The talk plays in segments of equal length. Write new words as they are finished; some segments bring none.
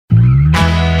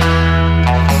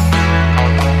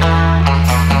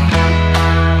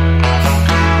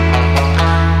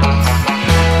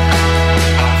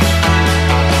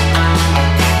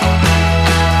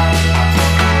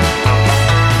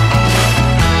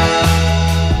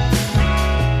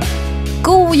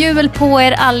jul på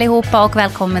er allihopa och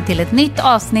välkommen till ett nytt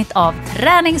avsnitt av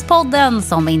Träningspodden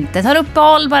som inte tar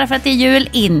uppehåll bara för att det är jul.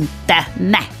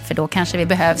 Nej, för då kanske vi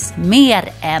behövs mer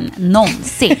än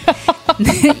någonsin.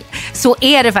 Så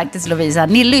är det faktiskt, Lovisa.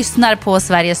 Ni lyssnar på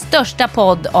Sveriges största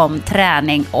podd om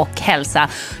träning och hälsa.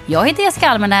 Jag heter Jessica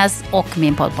Almenäs och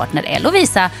min poddpartner är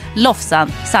Lovisa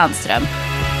Lofsan Sandström.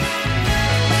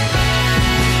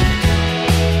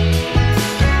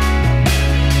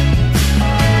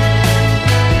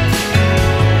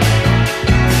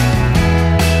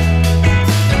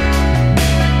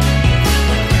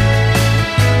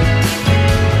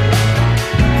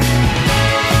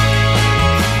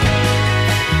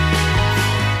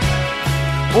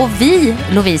 Och vi,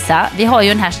 Lovisa, vi har ju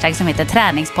en hashtag som heter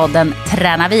Träningspodden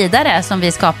Träna vidare som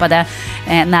vi skapade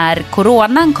när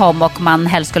coronan kom och man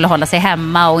helst skulle hålla sig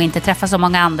hemma och inte träffa så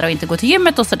många andra och inte gå till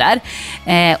gymmet och sådär.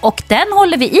 Och den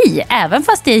håller vi i, även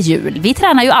fast det är jul. Vi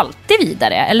tränar ju alltid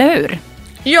vidare, eller hur?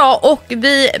 Ja, och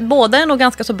vi båda är nog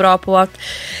ganska så bra på att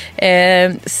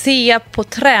se på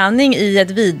träning i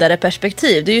ett vidare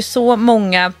perspektiv. Det är ju så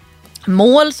många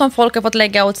mål som folk har fått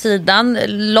lägga åt sidan,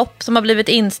 lopp som har blivit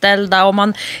inställda och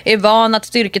man är van att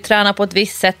styrketräna på ett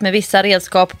visst sätt med vissa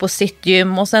redskap på sitt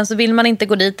gym och sen så vill man inte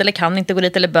gå dit eller kan inte gå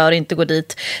dit eller bör inte gå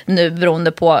dit nu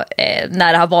beroende på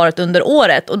när det har varit under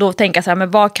året och då tänka så här,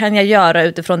 men vad kan jag göra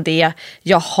utifrån det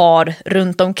jag har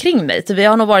runt omkring mig? Så vi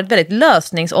har nog varit väldigt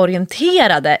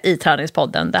lösningsorienterade i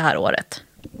Träningspodden det här året.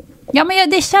 Ja, men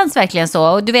det känns verkligen så.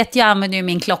 Och du vet, jag använder ju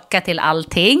min klocka till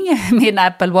allting, min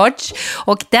Apple Watch.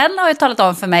 Och den har ju talat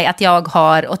om för mig att jag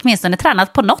har åtminstone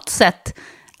tränat på något sätt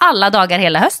alla dagar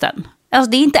hela hösten.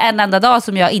 Alltså det är inte en enda dag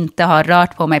som jag inte har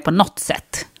rört på mig på något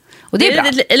sätt. Och det är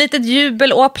bra. Ett litet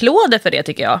jubel och applåder för det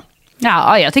tycker jag.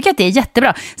 Ja, jag tycker att det är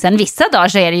jättebra. Sen vissa dagar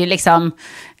så är det ju liksom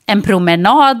en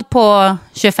promenad på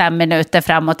 25 minuter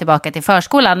fram och tillbaka till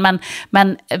förskolan.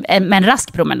 Men en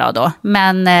rask promenad då.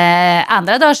 Men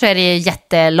andra dagar så är det ju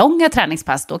jättelånga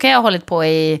träningspass. Då kan jag ha hållit på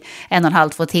i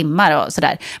 1,5-2 timmar och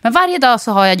sådär. Men varje dag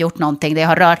så har jag gjort någonting där jag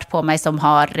har rört på mig som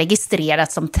har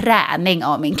registrerats som träning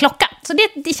av min klocka. Så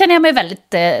det känner jag mig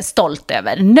väldigt stolt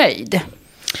över, nöjd.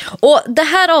 Och det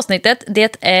här avsnittet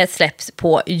det släpps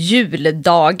på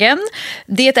juldagen.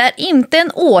 Det är inte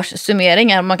en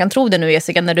årssummering, man kan tro det nu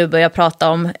Jessica när du börjar prata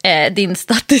om din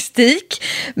statistik.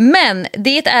 Men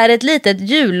det är ett litet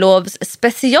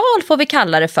jullovsspecial får vi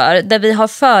kalla det för, där vi har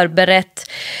förberett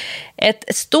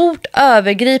ett stort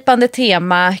övergripande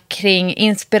tema kring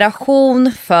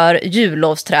inspiration för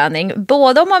jullovsträning.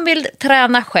 Både om man vill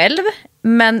träna själv,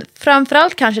 men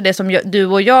framförallt kanske det som du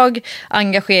och jag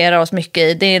engagerar oss mycket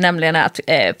i, det är nämligen att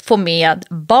få med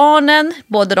barnen,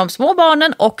 både de små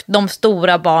barnen och de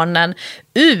stora barnen,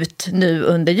 ut nu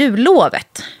under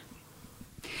jullovet.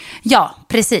 Ja,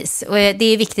 precis. Och det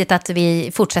är viktigt att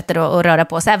vi fortsätter att röra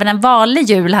på oss. Även en vanlig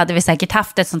jul hade vi säkert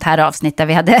haft ett sånt här avsnitt där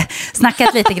vi hade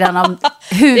snackat lite grann om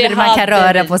hur man kan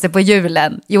röra på sig på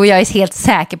julen. Jo, jag är helt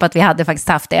säker på att vi hade faktiskt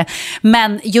haft det.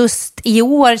 Men just i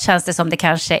år känns det som det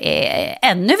kanske är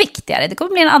ännu viktigare. Det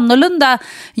kommer bli en annorlunda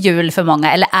jul för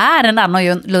många, eller är en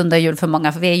annorlunda jul för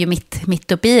många, för vi är ju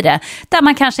mitt uppe i det. Där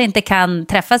man kanske inte kan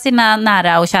träffa sina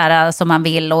nära och kära som man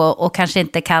vill och kanske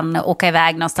inte kan åka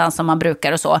iväg någonstans som man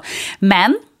brukar och så.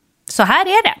 Men så här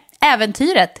är det.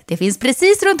 Äventyret, det finns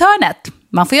precis runt hörnet.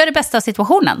 Man får göra det bästa av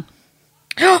situationen.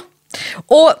 Ja,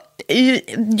 och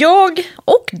jag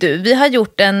och du, vi har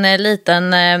gjort en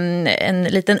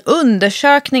liten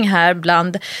undersökning här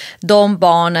bland de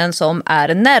barnen som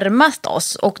är närmast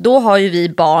oss. Och då har ju vi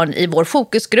barn i vår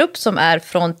fokusgrupp som är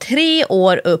från 3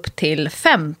 år upp till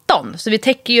 15. Så vi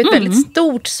täcker ju ett väldigt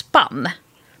stort spann.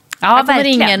 Ja, här kommer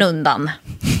ingen undan.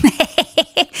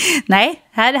 Nej,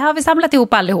 här har vi samlat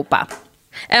ihop allihopa.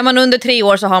 Är man under 3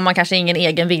 år så har man kanske ingen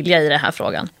egen vilja i den här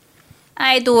frågan.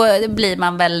 Nej, då blir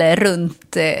man väl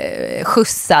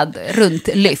skjutsad, runt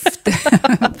lyft.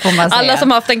 Får man säga. Alla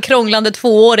som har haft en krånglande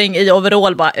 2-åring i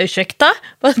overall bara, ursäkta?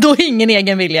 Då är ingen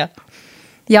egen vilja.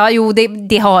 Ja, jo,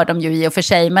 det har de ju i och för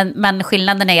sig. Men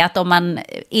skillnaden är att om man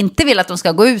inte vill att de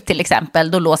ska gå ut till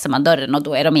exempel, då låser man dörren och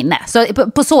då är de inne. Så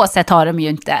på så sätt har de ju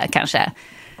inte kanske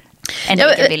en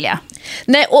egen vilja.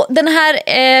 Nej, och den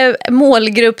här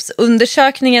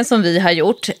målgruppsundersökningen som vi har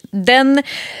gjort, den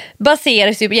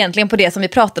baseras ju egentligen på det som vi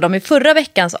pratade om i förra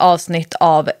veckans avsnitt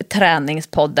av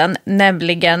Träningspodden,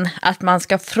 nämligen att man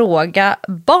ska fråga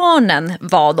barnen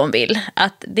vad de vill.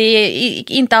 Att det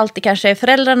är inte alltid kanske är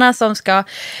föräldrarna som ska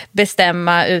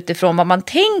bestämma utifrån vad man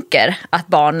tänker att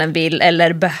barnen vill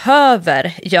eller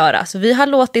behöver göra. Så vi har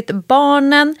låtit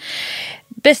barnen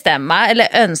bestämma eller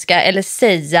önska eller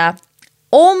säga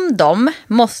Om de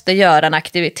måste göra en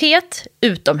aktivitet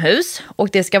utomhus och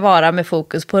det ska vara med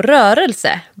fokus på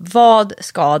rörelse, vad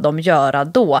ska de göra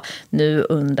då nu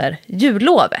under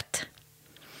jullovet?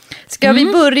 Ska vi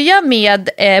börja med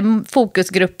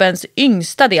fokusgruppens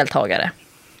yngsta deltagare?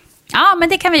 Ja, men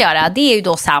det kan vi göra. Det är ju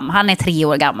då Sam, han är 3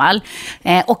 år gammal.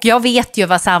 Och jag vet ju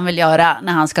vad Sam vill göra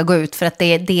när han ska gå ut, för att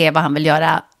det är vad han vill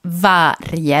göra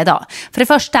varje dag. För det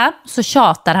första så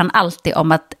tjatar han alltid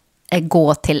om att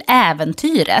gå till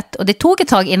äventyret. Och det tog ett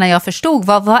tag innan jag förstod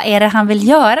vad är det han vill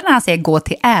göra när han säger gå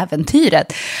till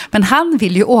äventyret. Men han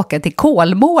vill ju åka till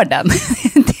Kolmården.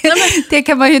 Det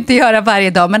kan man ju inte göra varje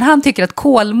dag. Men han tycker att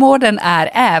Kolmården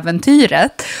är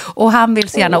äventyret. Och han vill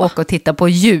så gärna åka och titta på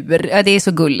djur. Ja, det är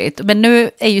så gulligt. Men nu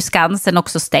är ju Skansen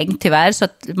också stängt tyvärr. Så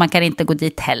att man kan inte gå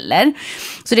dit heller.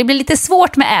 Så det blir lite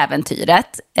svårt med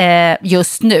äventyret.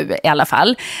 Just nu i alla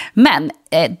fall. Men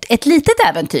ett litet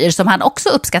äventyr som han också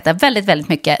uppskattar väldigt, väldigt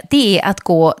mycket, det är att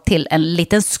gå till en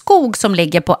liten skog som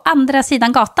ligger på andra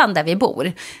sidan gatan där vi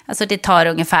bor. Alltså det tar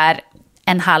ungefär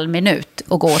 1/2 minut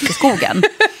att gå till skogen.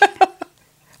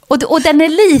 och den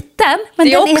är liten, men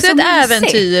det är den också är så ett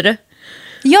mysig. äventyr.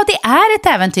 Ja, det är ett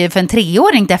äventyr för en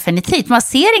 3-åring definitivt. Man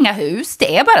ser inga hus,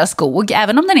 det är bara skog,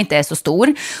 även om den inte är så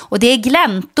stor. Och det är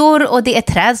gläntor och det är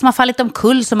träd som har fallit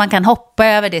omkull som man kan hoppa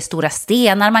över. Det är stora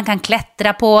stenar man kan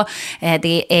klättra på.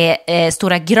 Det är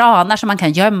stora granar som man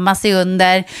kan gömma sig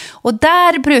under. Och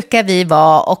där brukar vi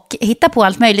vara och hitta på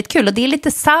allt möjligt kul. Och det är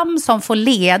lite Sam som får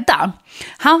leda.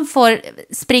 Han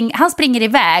springer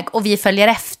iväg och vi följer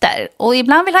efter. Och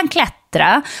ibland vill han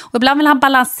klättra och ibland vill han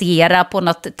balansera på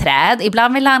något träd.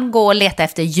 Ibland vill han gå och leta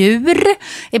efter djur.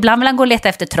 Ibland vill han gå och leta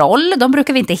efter troll. De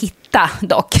brukar vi inte hitta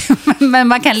dock. Men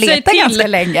man kan leta ganska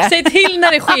länge. Säg till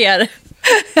när det sker.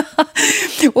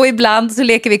 Och ibland så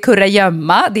leker vi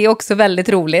kurragömma. Det är också väldigt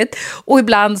roligt. Och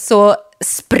ibland så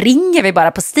springer vi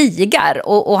bara på stigar.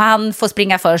 Och han får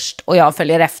springa först och jag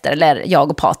följer efter. Eller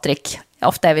jag och Patrik.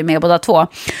 Ofta är vi med båda två.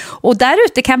 Och där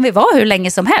ute kan vi vara hur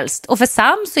länge som helst. Och för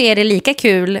Sam så är det lika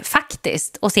kul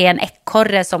faktiskt att se en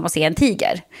ekorre som att se en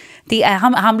tiger.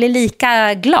 Han blir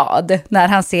lika glad när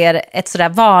han ser ett sådär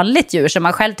vanligt djur som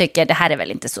man själv tycker det här är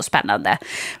väl inte så spännande.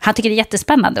 Han tycker det är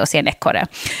jättespännande att se en ekorre.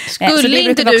 Skulle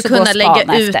inte du kunna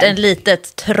lägga ut en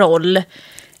litet troll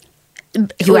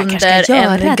under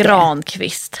en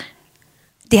grankvist?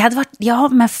 Det hade varit, ja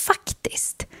men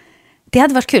faktiskt. Det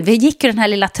hade varit kul. Vi gick ju den här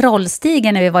lilla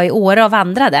trollstigen när vi var i Åre och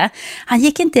vandrade. Han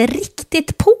gick inte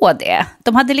riktigt på det.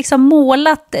 De hade liksom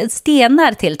målat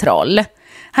stenar till troll.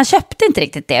 Han köpte inte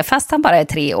riktigt det, fast han bara är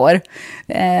 3 år.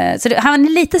 Så han är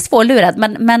lite svårlurad,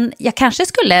 men jag kanske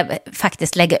skulle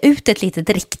faktiskt lägga ut ett litet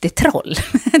riktigt troll.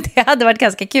 Det hade varit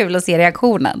ganska kul att se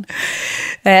reaktionen.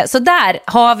 Så där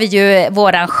har vi ju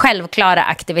våran självklara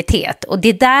aktivitet. Och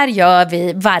det där gör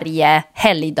vi varje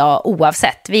helgdag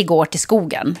oavsett. Vi går till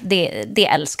skogen. Det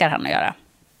älskar han att göra.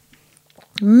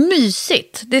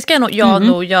 Mysigt. Det ska jag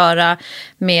nog göra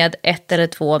med 1 eller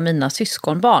 2 av mina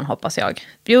syskonbarn, hoppas jag.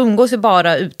 Vi umgås ju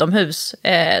bara utomhus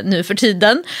nu för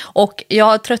tiden. Och jag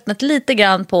har tröttnat lite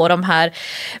grann på de här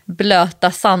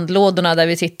blöta sandlådorna där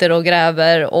vi sitter och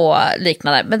gräver och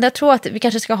liknande. Men jag tror att vi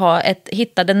kanske ska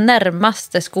hitta den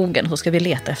närmaste skogen, så ska vi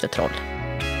leta efter troll.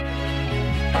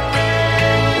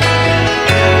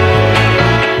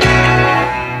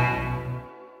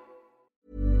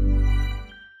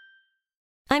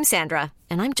 I'm Sandra,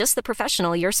 and I'm just the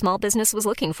professional your small business was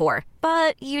looking for.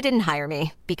 But you didn't hire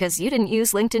me because you didn't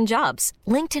use LinkedIn Jobs.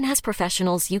 LinkedIn has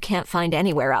professionals you can't find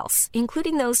anywhere else,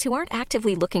 including those who aren't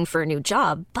actively looking for a new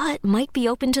job, but might be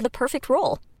open to the perfect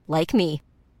role, like me.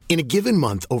 In a given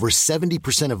month, over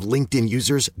 70% of LinkedIn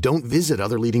users don't visit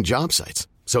other leading job sites.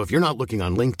 So if you're not looking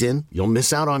on LinkedIn, you'll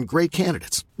miss out on great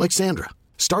candidates, like Sandra.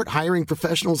 Start hiring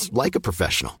professionals like a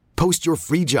professional. Post your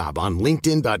free job on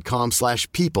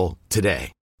linkedin.com/people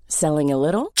today. Selling a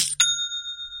little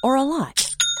or a lot?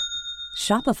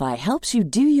 Shopify helps you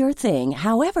do your thing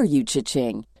however you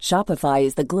cha-ching. Shopify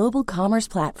is the global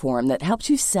commerce platform that helps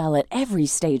you sell at every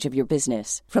stage of your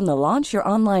business. From the launch your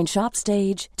online shop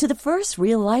stage to the first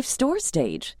real-life store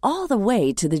stage, all the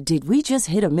way to the did we just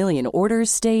hit a million orders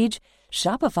stage.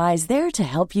 Shopify is there to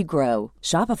help you grow.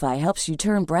 Shopify helps you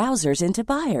turn browsers into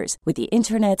buyers with the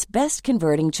internet's best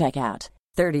converting checkout.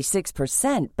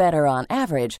 36% better on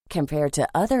average compared to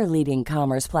other leading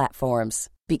commerce platforms.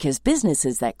 Because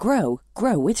businesses that grow,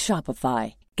 grow with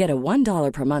Shopify. Get a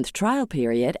 $1 per month trial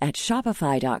period at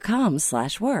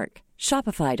shopify.com/work.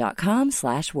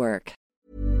 Shopify.com/work.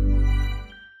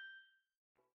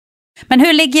 Men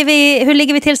hur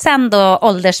ligger vi till sen då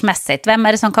åldersmässigt? Vem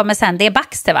är det som kommer sen? Det är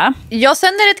Baxter, va? Ja, sen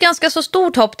är det ett ganska så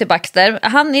stort hopp till Baxter.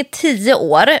 Han är 10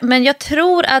 år, men jag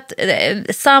tror att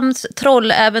Sams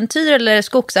trolläventyr eller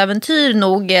skogsäventyr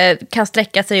nog kan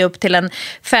sträcka sig upp till en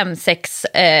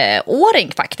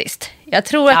 5-6-åring faktiskt. Jag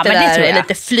tror att det där är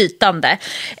lite flytande.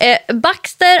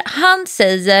 Baxter, han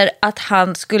säger att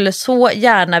han skulle så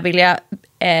gärna vilja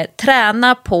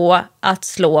träna på att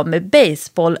slå med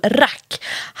baseballrack.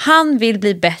 Han vill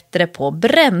bli bättre på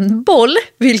brännboll,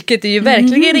 vilket det ju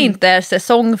verkligen inte är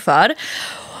säsong för.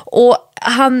 Och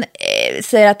han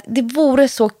säger att det vore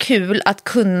så kul att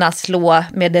kunna slå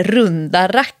med det runda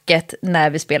racket när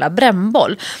vi spelar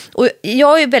brännboll. Och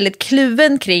jag är väldigt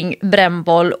kluven kring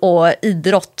brännboll och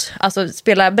idrott. Alltså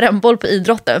spela brännboll på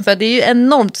idrotten. För det är ju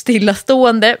enormt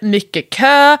stillastående, mycket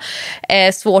kö,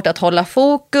 svårt att hålla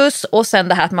fokus. Och sen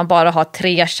det här att man bara har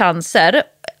 3 chanser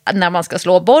när man ska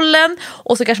slå bollen,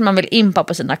 och så kanske man vill impa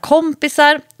på sina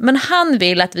kompisar. Men han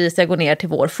vill att vi ska gå ner till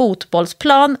vår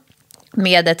fotbollsplan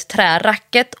med ett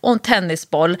träracket och en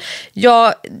tennisboll.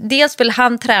 Ja, dels vill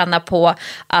han träna på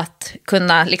att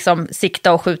kunna liksom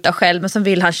sikta och skjuta själv, men så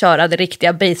vill han köra det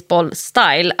riktiga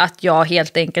baseball-style, att jag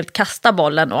helt enkelt kastar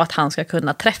bollen och att han ska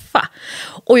kunna träffa.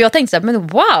 Och jag tänkte så här, men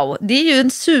wow, det är ju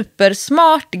en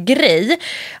supersmart grej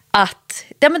att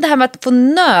det här med att få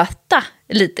nöta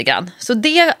lite grann. Så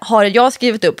det har jag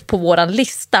skrivit upp på våran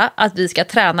lista, att vi ska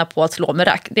träna på att slå med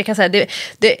rack. Det kan säga,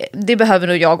 det behöver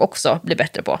nog jag också bli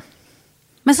bättre på.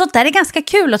 Men sånt där är ganska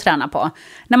kul att träna på.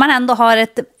 När man ändå har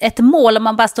ett mål och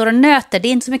man bara står och nöter. Det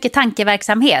är inte så mycket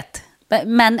tankeverksamhet.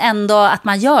 Men ändå att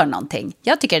man gör någonting.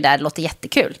 Jag tycker det där låter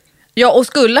jättekul. Ja, och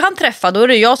skulle han träffa, då är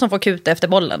det jag som får kuta efter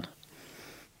bollen.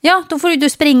 Ja, då får du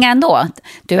springa ändå.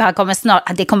 Det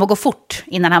kommer att gå fort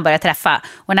innan han börjar träffa.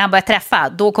 Och när han börjar träffa,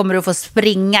 då kommer du få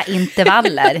springa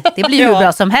intervaller. Det blir ju hur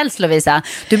bra som helst, Lovisa.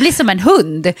 Du blir som en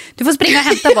hund. Du får springa och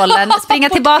hämta bollen, springa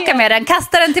tillbaka med den,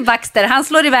 kasta den till Baxter. Han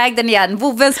slår iväg den igen,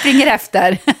 voven springer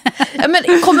efter. Ja,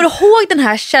 men kommer du ihåg den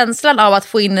här känslan av att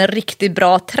få in en riktigt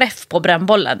bra träff på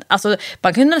brännbollen? Alltså,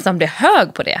 man kunde nästan bli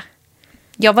hög på det.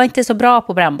 Jag var inte så bra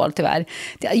på brännboll, tyvärr.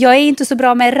 Jag är inte så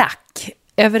bra med rack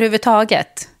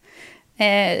överhuvudtaget.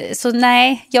 Så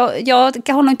nej, jag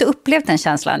har nog inte upplevt den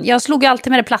känslan. Jag slog ju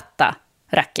alltid med det platta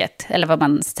racket, eller vad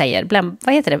man säger.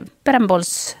 Vad heter det?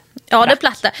 Brännbolls... Ja, det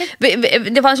platta.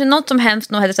 Det fanns ju något som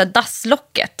hemskt nog hette så här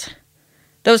dasslocket.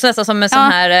 Det var nästan som en sån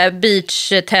här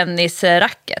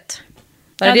beach-tennis-racket.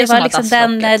 Det var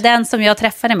liksom den som jag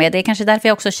träffade med. Det är kanske därför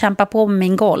jag också kämpar på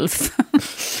min golf.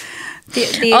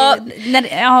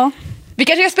 Vi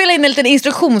kanske ska spela in en liten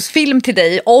instruktionsfilm till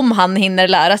dig om han hinner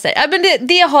lära sig. Ja, men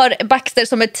det har Baxter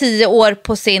som är 10 år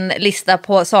på sin lista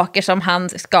på saker som han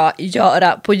ska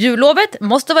göra på jullovet.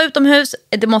 Måste vara utomhus,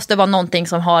 det måste vara någonting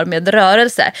som har med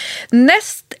rörelse.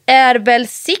 Näst är väl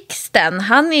Sixten,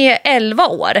 han är 11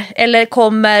 år. Eller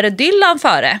kommer Dylan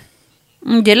före?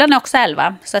 Dylan är också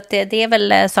 11, så att det är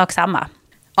väl sak samma.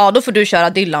 Ja, då får du köra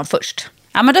Dylan först.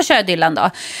 Ja, men då kör jag Dylan då.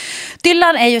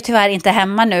 Dylan är ju tyvärr inte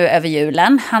hemma nu över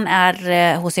julen. Han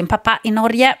är hos sin pappa i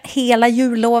Norge hela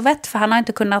jullovet. För han har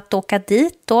inte kunnat åka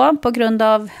dit då på grund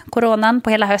av coronan på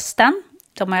hela hösten.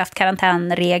 De har haft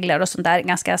karantänregler och sånt där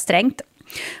ganska strängt.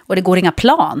 Och det går inga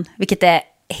plan, vilket är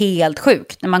helt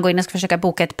sjukt. När man går in och ska försöka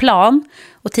boka ett plan.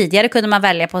 Och tidigare kunde man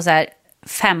välja på så här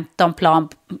 15 plan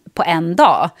på en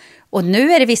dag. Och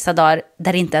nu är det vissa dagar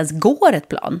där det inte ens går ett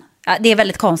plan. Ja, det är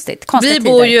väldigt konstigt. Vi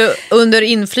bor ju under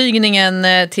inflygningen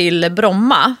till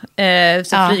Bromma.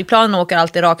 Så flygplanen åker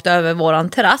alltid rakt över våran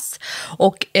terrass.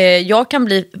 Och jag kan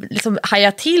bli liksom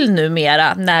haja till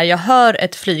numera när jag hör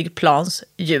ett flygplans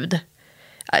ljud.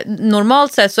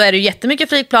 Normalt sett så är det ju jättemycket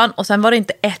flygplan och sen var det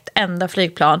inte ett enda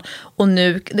flygplan. Och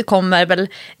nu det kommer väl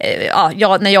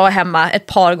när jag är hemma ett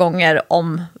par gånger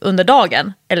under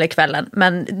dagen eller kvällen.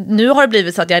 Men nu har det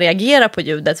blivit så att jag reagerar på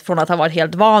ljudet från att ha varit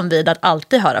helt van vid att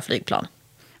alltid höra flygplan.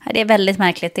 Det är väldigt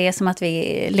märkligt. Det är som att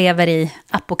vi lever i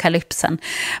apokalypsen.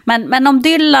 Men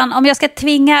om jag ska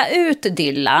tvinga ut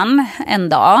Dylan en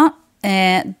dag,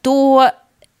 då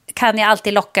kan jag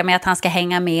alltid locka med att han ska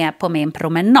hänga med på min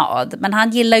promenad. Men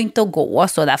han gillar ju inte att gå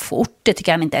så där fort. Det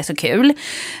tycker han inte är så kul.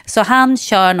 Så han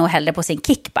kör nog hellre på sin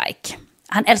kickbike.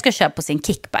 Han älskar att köra på sin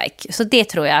kickbike. Så det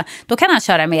tror jag, då kan han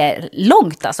köra mer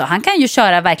långt. Alltså. Han kan ju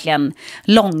köra verkligen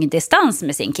långdistans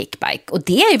med sin kickbike. Och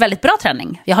det är ju väldigt bra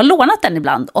träning. Jag har lånat den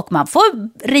ibland och man får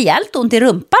rejält ont i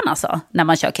rumpan alltså, när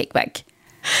man kör kickbike.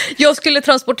 Jag skulle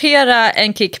transportera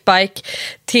en kickbike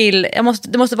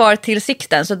det måste vara till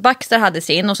Sixten. Så att Baxter hade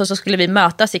sin och så skulle vi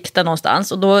möta Sixten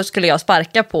någonstans. Och då skulle jag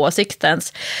sparka på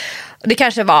Sixtens. Det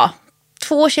kanske var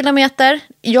 2 kilometer.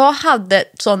 Jag hade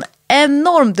sån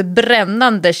enormt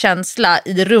brännande känsla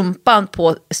i rumpan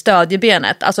på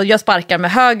stödjebenet. Alltså jag sparkar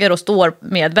med höger och står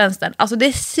med vänster. Alltså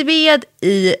det sved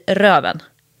i röven.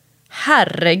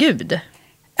 Herregud.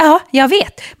 Ja, jag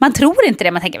vet. Man tror inte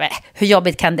det. Man tänker, hur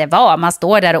jobbigt kan det vara? Man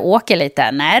står där och åker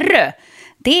lite. Nej,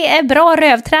 det är bra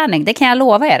rövträning, det kan jag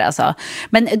lova er alltså.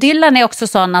 Men Dylan är också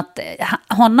sån att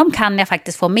honom kan jag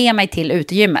faktiskt få med mig till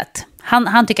utegymmet.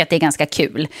 Han tycker att det är ganska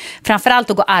kul. Framförallt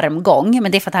att gå armgång,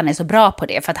 men det är för att han är så bra på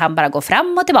det. För att han bara går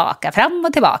fram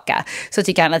och tillbaka. Så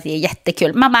tycker han att det är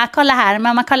jättekul. Mamma, kolla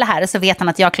här. Och så vet han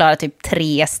att jag klarar typ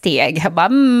 3 steg. Jag bara,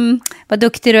 vad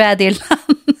duktig du är, Dylan.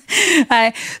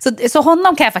 Nej, så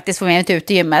honom kan jag faktiskt få med till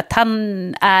utegymmet.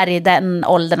 Han är i den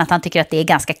åldern att han tycker att det är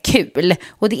ganska kul.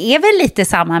 Och det är väl lite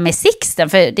samma med Sixten.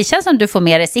 För det känns som du får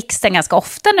med dig Sixten ganska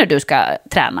ofta när du ska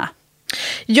träna.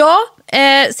 Ja,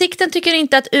 Sixten tycker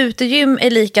inte att utegym är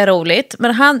lika roligt.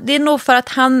 Men det är nog för att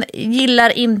han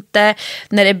gillar inte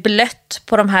när det är blött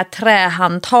på de här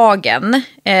trähandtagen.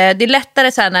 Det är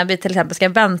lättare så här när vi till exempel ska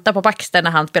vänta på Baxter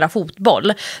när han spelar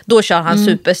fotboll. Då kör han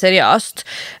superseriöst.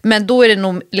 Men då är det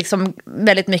nog liksom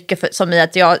väldigt mycket som i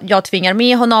att jag tvingar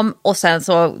med honom och sen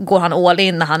så går han all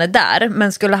in när han är där.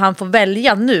 Men skulle han få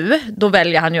välja nu, då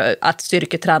väljer han ju att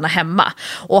styrketräna hemma.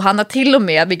 Och han har till och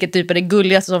med, vilket typ är det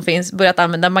gulligaste som finns, börjat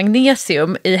använda magnesium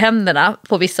i händerna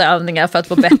på vissa övningar för att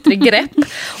få bättre grepp.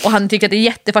 Och han tycker att det är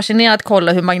jättefascinerande att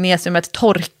kolla hur magnesiumet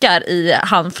torkar i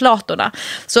handflatorna.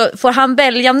 Så får han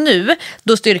välja nu,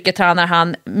 då styrketränar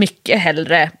han mycket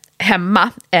hellre hemma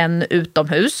än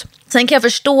utomhus. Sen kan jag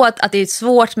förstå att det är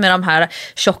svårt med de här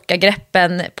tjocka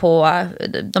greppen på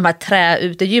de här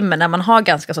träutegymmen när man har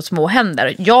ganska så små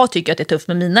händer. Jag tycker att det är tufft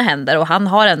med mina händer och han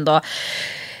har ändå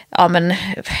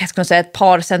jag skulle säga ett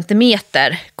par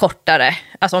centimeter kortare.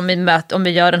 Alltså om vi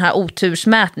gör den här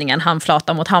otursmätningen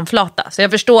handflata mot handflata. Så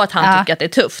jag förstår att han tycker att det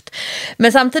är tufft.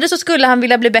 Men samtidigt så skulle han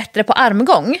vilja bli bättre på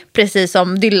armgång, precis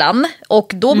som Dylan.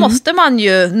 Och då måste man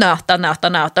ju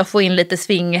nöta, få in lite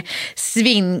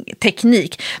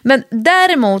svingteknik. Men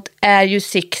däremot är ju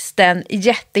Sixten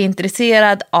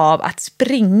jätteintresserad av att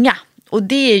springa. Och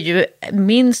det är ju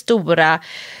min stora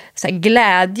så här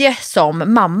glädje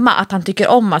som mamma, att han tycker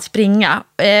om att springa.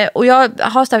 Och jag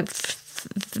har så här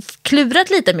klurat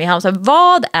lite med honom. Så här,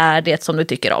 vad är det som du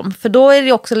tycker om? För då är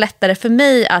det också lättare för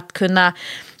mig att kunna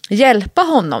hjälpa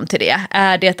honom till det.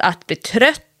 Är det att bli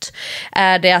trött?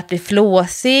 Är det att bli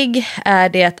flåsig? Är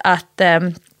det att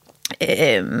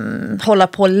hålla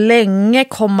på länge,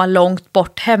 komma långt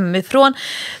bort hemifrån?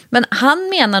 Men han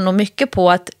menar nog mycket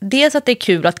på att dels att det är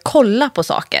kul att kolla på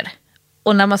saker.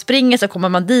 Och när man springer så kommer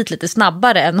man dit lite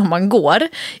snabbare än om man går.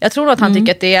 Jag tror nog att han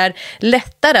tycker att det är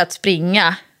lättare att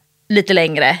springa lite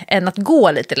längre än att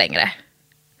gå lite längre.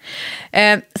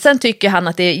 Sen tycker han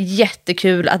att det är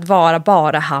jättekul att vara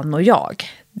bara han och jag.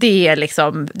 Det är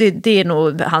liksom, det är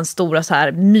nog hans stora så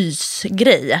här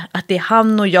mysgrej. Att det är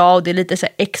han och jag och det är lite så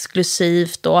här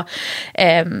exklusivt och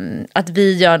att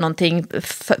vi gör någonting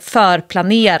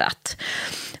förplanerat.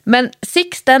 Men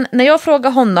Sixten, när jag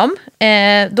frågar honom,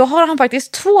 då har han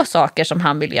faktiskt 2 saker som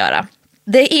han vill göra.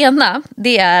 Det ena,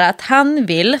 det är att han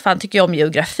vill, för han tycker om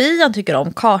geografi, han tycker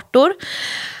om kartor.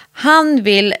 Han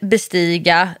vill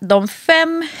bestiga de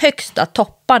 5 högsta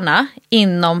topparna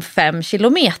inom 5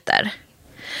 kilometer.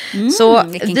 Så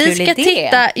vi ska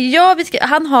titta,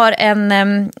 han har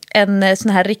en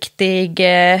sån här riktig,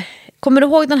 kommer du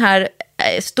ihåg den här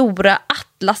stora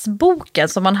atlasboken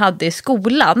som man hade i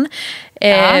skolan,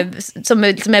 som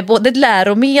är både ett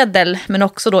läromedel men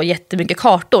också då jättemycket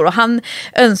kartor, och han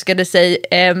önskade sig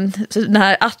den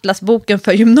här atlasboken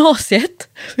för gymnasiet,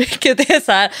 vilket är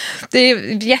så här, det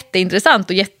är jätteintressant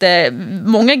och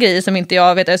jättemånga grejer som inte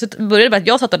jag vet. Så började med att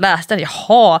jag satt och läste,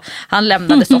 han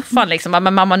lämnade soffan liksom,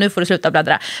 men mamma, nu får du sluta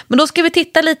bläddra. Men då ska vi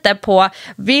titta lite på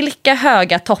vilka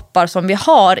höga toppar som vi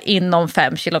har inom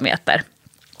 5 kilometer.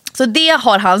 Så det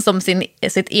har han som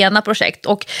sitt ena projekt.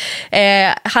 Och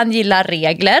han gillar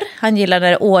regler. Han gillar när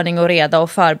det är ordning och reda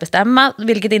och förbestämma.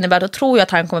 Vilket innebär, då tror jag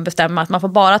att han kommer bestämma att man får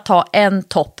bara ta en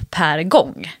topp per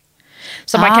gång.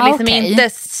 Så man kan liksom inte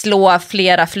slå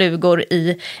flera flugor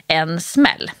i en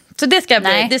smäll. Så det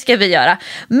ska vi göra.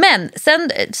 Men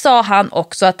sen sa han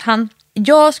också att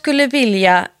jag skulle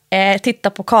vilja titta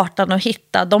på kartan och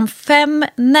hitta de 5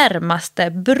 närmaste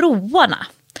broarna.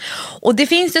 Och det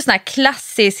finns ju sån här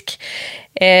klassisk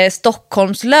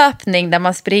Stockholmslöpning där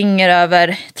man springer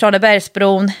över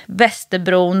Tranebergsbron,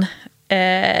 Västerbron,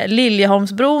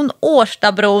 Liljeholmsbron,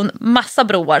 Årstabron, massa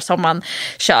broar som man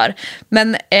kör.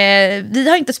 Men vi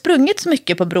har inte sprungit så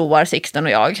mycket på broar, Sixten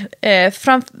och jag.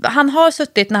 Han har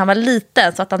suttit när han var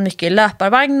liten, så att han mycket i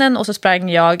löparvagnen, och så sprang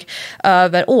jag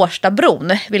över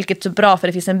Årstabron, vilket är så bra för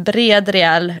det finns en bred,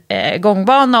 rejäl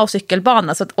gångbana och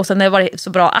cykelbana, och sen är det så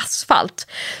bra asfalt.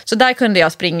 Så där kunde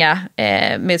jag springa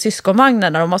med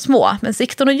syskonvagnen när de var små. Men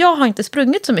Sixten och jag har inte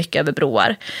sprungit så mycket över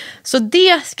broar. Så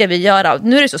det ska vi göra.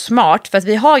 Nu är det så smart för att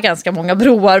vi har ganska många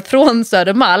broar från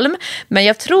Södermalm. Men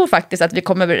jag tror faktiskt att vi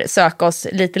kommer söka oss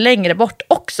lite längre bort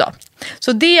också.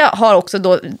 Så det har också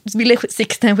då, ville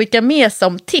Sixten skicka med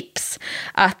som tips,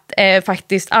 att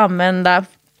faktiskt använda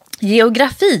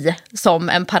geografi som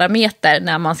en parameter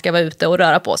när man ska vara ute och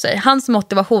röra på sig. Hans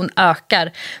motivation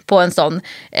ökar på en sån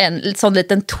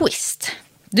liten twist.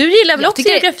 Du gillar väl också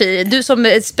geografi? Du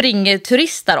som springer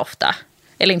turistar ofta.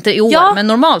 Eller inte i år, men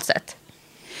normalt sett.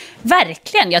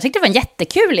 Verkligen, jag tyckte det var en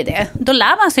jättekul idé. Då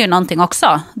lär man sig ju någonting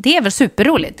också. Det är väl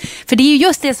superroligt. För det är ju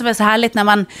just det som är så härligt när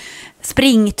man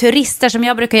springturister, som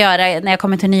jag brukar göra när jag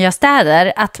kommer till nya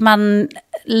städer, att man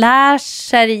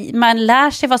lär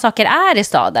sig vad saker är i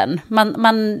staden.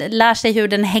 Man lär sig hur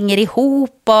den hänger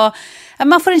ihop, och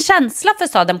man får en känsla för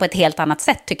staden på ett helt annat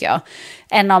sätt, tycker jag,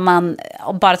 än om man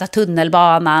bara tar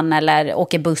tunnelbanan eller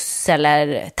åker buss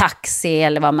eller taxi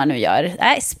eller vad man nu gör.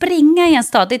 Springa i en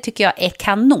stad, det tycker jag är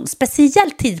kanon.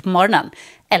 Speciellt tid på morgonen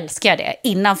älskar jag det,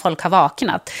 innan folk har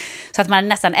vaknat. Så att man är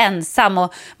nästan ensam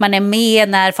och man är med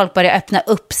när folk börjar öppna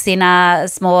upp sina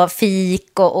små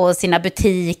fik och sina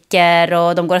butiker,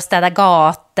 och de går och städa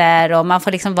gator, och man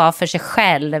får liksom vara för sig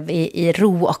själv i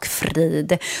ro och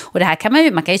frid. Och det här kan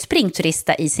man kan ju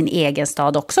springturista i sin egen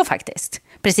stad också faktiskt.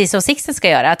 Precis som Sixten ska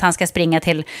göra, att han ska springa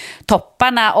till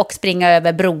topparna och springa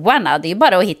över broarna. Det är ju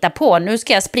bara att hitta på. Nu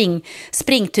ska jag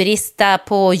springturista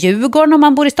på Djurgården om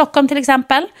man bor i Stockholm till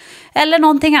exempel. Eller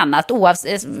någonting annat,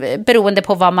 beroende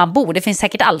på var man bor. Det finns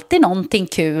säkert alltid någonting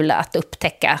kul att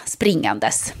upptäcka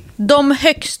springandes. De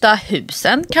högsta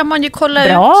husen kan man ju kolla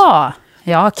ut. Bra,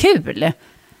 ja, kul.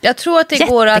 Jag tror att det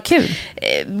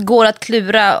går att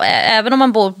klura, även om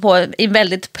man bor i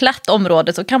väldigt platt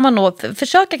område, så kan man nog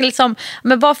försöka liksom,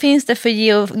 men vad finns det för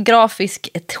geografisk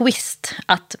twist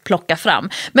att plocka fram.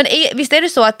 Men visst är det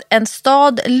så att en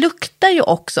stad luktar ju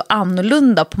också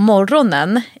annorlunda på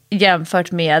morgonen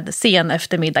jämfört med sen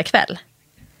eftermiddag kväll.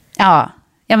 Ja,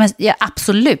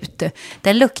 absolut.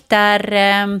 Det luktar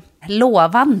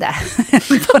lovande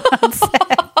på något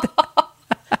sätt.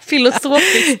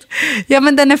 Filosofiskt. Ja,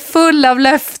 men den är full av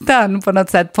löften på något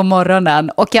sätt på morgonen.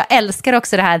 Och jag älskar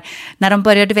också det här när de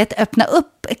börjar, öppna upp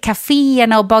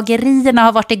kaféerna och bagerierna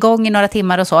har varit igång i några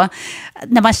timmar och så.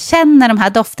 När man känner de här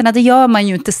dofterna, det gör man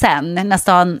ju inte sen när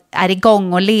stan är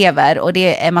igång och lever och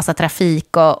det är massa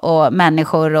trafik och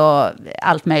människor och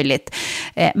allt möjligt.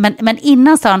 Men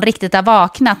innan stan riktigt har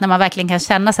vaknat, när man verkligen kan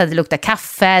känna sig att det luktar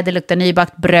kaffe, det luktar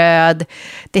nybakt bröd,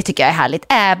 det tycker jag är härligt.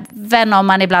 Även om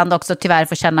man ibland också tyvärr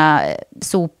får känna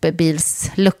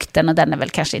sopbilslukten, och den är väl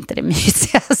kanske inte det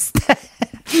mysigaste.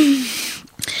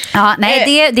 Ja,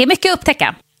 nej, det är mycket att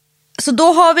upptäcka. Så då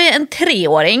har vi en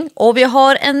 3-åring och vi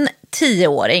har en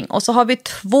 10-åring och så har vi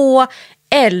 2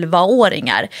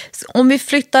 11-åringar. Om vi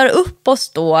flyttar upp oss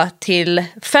då till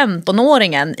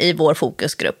 15-åringen i vår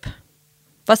fokusgrupp,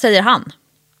 vad säger han?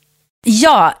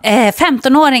 Ja,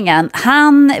 15-åringen,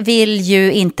 han vill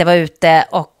ju inte vara ute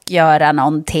och göra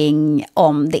någonting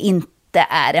om det inte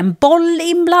är en boll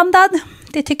inblandad.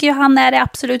 Det tycker ju han är det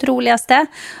absolut roligaste.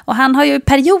 Och han har ju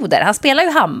perioder, han spelar ju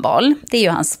handboll, det är ju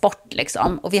hans sport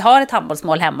liksom. Och vi har ett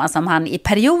handbollsmål hemma som han i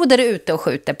perioder är ute och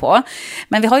skjuter på.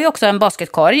 Men vi har ju också en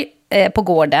basketkorg på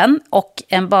gården och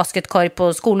en basketkorg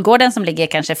på skolgården som ligger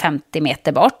kanske 50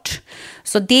 meter bort.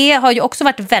 Så det har ju också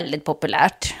varit väldigt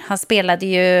populärt. Han spelade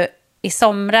ju i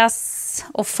somras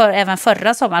och även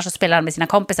förra sommaren så spelade han med sina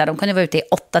kompisar. De kunde vara ute i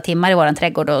 8 timmar i våran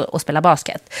trädgård och spela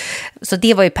basket. Så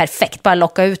det var ju perfekt, bara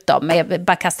locka ut dem.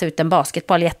 Bara kasta ut en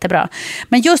basketboll, jättebra.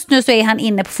 Men just nu så är han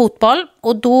inne på fotboll.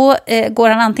 Och då går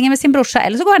han antingen med sin brorsa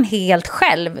eller så går han helt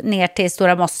själv ner till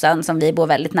Stora Mossen som vi bor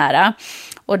väldigt nära.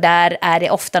 Och där är det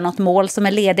ofta något mål som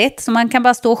är ledigt som man kan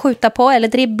bara stå och skjuta på eller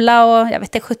dribbla, och jag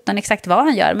vet inte 17 exakt vad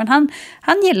han gör. Men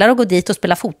han gillar att gå dit och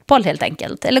spela fotboll helt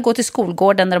enkelt. Eller gå till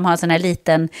skolgården där de har en sån här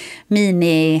liten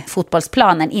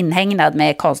mini-fotbollsplan, en inhägnad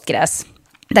med konstgräs.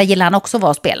 Där gillar han också att vara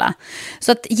och spela.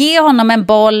 Så att ge honom en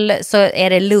boll så är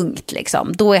det lugnt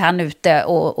liksom. Då är han ute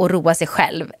och roar sig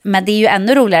själv. Men det är ju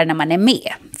ännu roligare när man är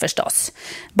med förstås.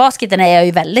 Basketen är jag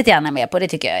ju väldigt gärna med på, det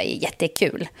tycker jag är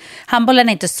jättekul. Handbollen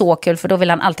är inte så kul för då vill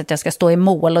han alltid att jag ska stå i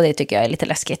mål och det tycker jag är lite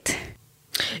läskigt.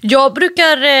 Jag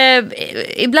brukar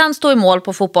ibland stå i mål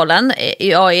på fotbollen.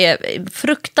 Jag är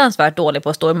fruktansvärt dålig på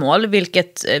att stå i mål,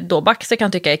 vilket då Baxter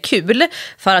kan tycka är kul,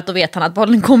 för att då vet han att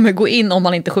bollen kommer gå in om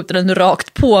man inte skjuter den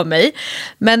rakt på mig.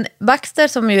 Men Baxter,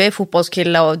 som ju är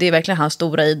fotbollskille och det är verkligen hans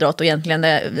stora idrott och egentligen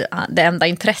det enda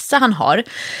intresse han har.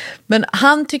 Men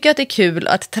han tycker att det är kul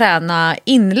att träna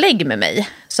inlägg med mig.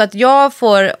 Så att jag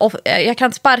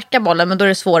kan sparka bollen, men då är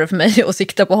det svårare för mig att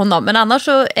sikta på honom. Men annars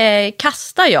så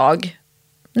kastar jag.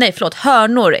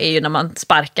 Hörnor är ju när man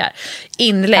sparkar.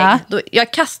 Inlägg. Ja.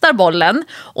 Jag kastar bollen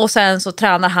och sen så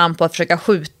tränar han på att försöka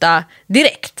skjuta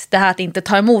direkt. Det här att inte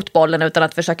ta emot bollen utan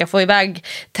att försöka få iväg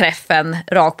träffen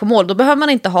rakt på mål. Då behöver man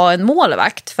inte ha en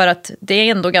målvakt, för att det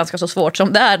är ändå ganska så svårt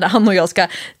som det är när han och jag ska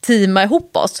teama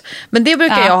ihop oss. Men det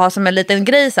brukar jag ha som en liten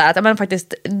grej så här, att man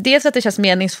faktiskt, dels att det känns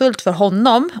meningsfullt för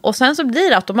honom och sen så blir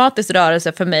det automatiskt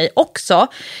rörelse för mig också.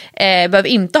 Behöver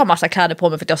inte ha massa kläder på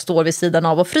mig för att jag står vid sidan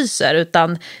av och fryser,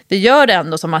 utan vi gör det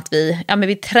ändå som att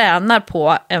vi tränar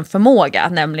på en förmåga,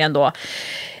 nämligen då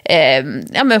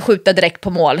skjuta direkt på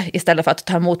mål istället för att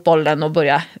ta emot bollen och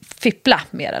börja fippla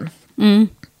med den. Mm.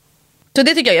 Så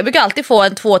det tycker jag brukar alltid få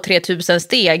 2-3 tusen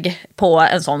steg på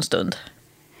en sån stund.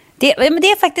 Det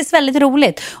är faktiskt väldigt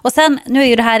roligt. Och sen, nu är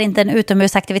ju det här inte en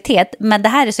utomhusaktivitet, men det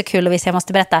här är så kul och jag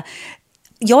måste berätta.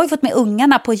 Jag har ju fått med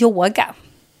ungarna på yoga.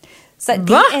 Så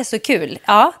det är så kul.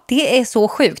 Ja, det är så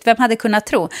sjukt. Vem hade kunnat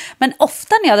tro? Men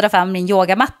ofta när jag drar fram min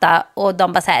yogamatta och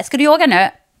de bara så här, ska du yoga nu?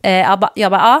 Jag bara,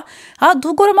 ja,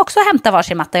 då går de också och hämtar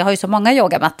varsin matta. Jag har ju så många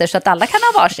yogamattor så att alla kan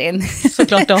ha varsin.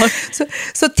 Såklart du har.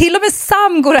 så till och med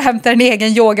Sam går och hämtar en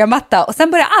egen yogamatta. Och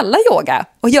sen börjar alla yoga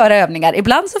och göra övningar.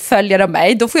 Ibland så följer de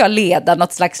mig. Då får jag leda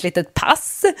något slags litet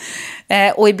pass.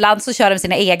 Och ibland så kör de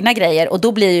sina egna grejer. Och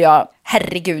då blir jag,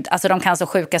 herregud, alltså de kan så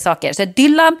sjuka saker. Så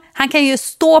Dylan, han kan ju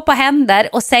stå på händer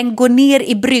och sen gå ner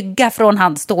i brygga från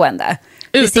handstående.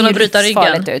 Utan att bryta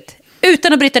ryggen. Ut.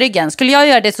 Utan att bryta ryggen. Skulle jag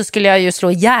göra det så skulle jag ju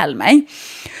slå ihjäl mig.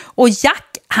 Och Jack,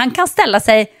 han kan ställa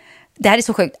sig, det här är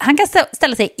så sjukt, han kan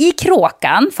ställa sig i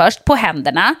kråkan först på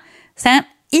händerna. Sen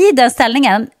i den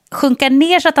ställningen sjunka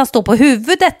ner så att han står på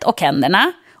huvudet och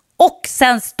händerna. Och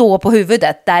sen stå på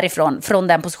huvudet därifrån, från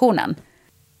den positionen.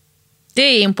 Det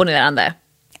är imponerande.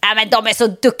 Ja, men de är så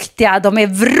duktiga, de är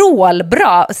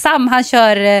vrålbra. Sam, han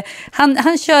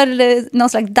kör någon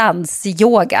slags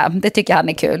dansyoga. Det tycker han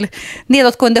är kul.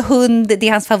 Nedåtgående hund, det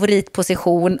är hans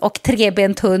favoritposition. Och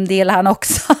trebent hund, det gillar han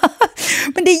också.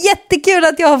 Men det är jättekul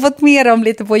att jag har fått med dem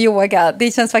lite på yoga.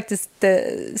 Det känns faktiskt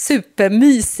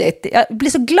supermysigt. Jag blir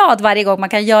så glad varje gång man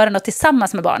kan göra något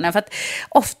tillsammans med barnen. För att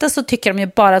ofta så tycker de ju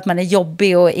bara att man är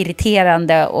jobbig och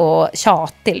irriterande och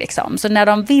tjatig liksom. Så när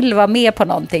de vill vara med på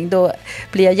någonting, då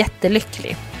blir jag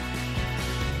jättelycklig.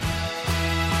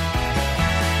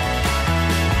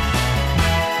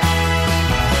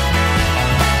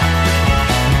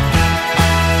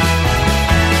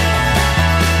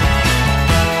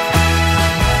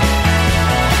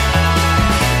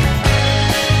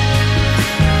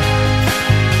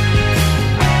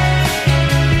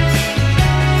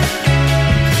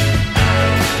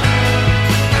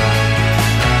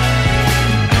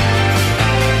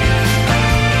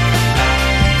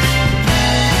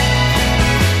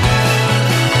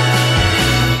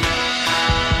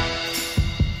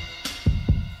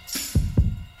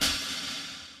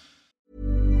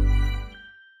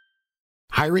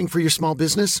 Hiring for your small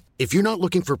business? If you're not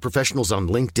looking for professionals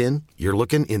on LinkedIn, you're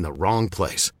looking in the wrong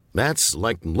place. That's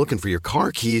like looking for your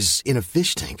car keys in a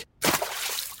fish tank.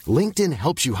 LinkedIn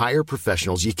helps you hire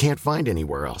professionals you can't find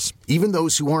anywhere else, even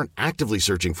those who aren't actively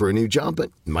searching for a new job but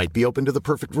might be open to the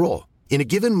perfect role. In a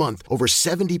given month, over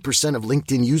 70% of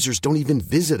LinkedIn users don't even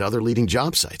visit other leading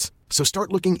job sites. So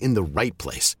start looking in the right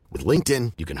place. With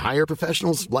LinkedIn, you can hire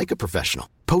professionals like a professional.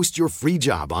 Post your free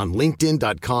job on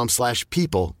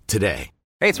linkedin.com/people today.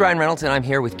 Hey, it's Ryan Reynolds, and I'm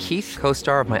here with Keith,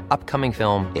 co-star of my upcoming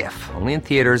film, If, only in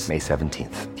theaters May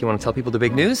 17th. Do you want to tell people the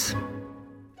big news?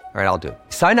 All right, I'll do it.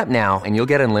 Sign up now and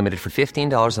you'll get unlimited for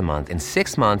 $15 a month and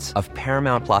 6 months of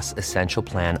Paramount Plus Essential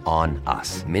Plan on us.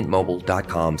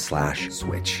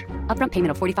 MintMobile.com/switch. Upfront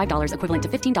payment of $45 equivalent to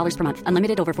 $15 per month.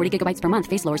 Unlimited over 40 gigabytes per month.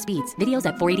 Face lower speeds. Videos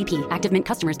at 480p. Active Mint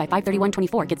customers by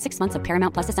 531.24 get 6 months of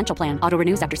Paramount Plus Essential Plan. Auto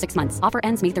renews after 6 months. Offer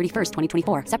ends May 31st,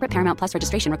 2024. Separate Paramount Plus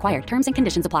registration required. Terms and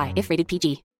conditions apply if rated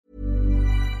PG.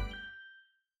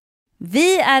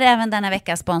 Vi är även denna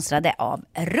vecka sponsrade av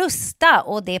Rusta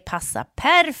och det passar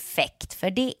perfekt för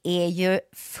det är ju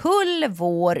full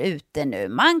vår ute nu.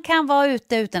 Man kan vara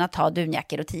ute utan att ha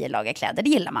dunjackor och 10 lager kläder, det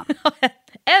gillar man.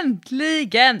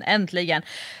 Äntligen.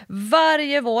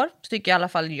 Varje vår tycker i alla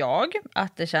fall jag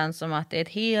att det känns som att det är ett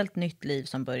helt nytt liv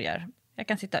som börjar. Jag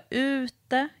kan sitta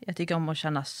ute. Jag tycker om att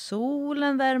känna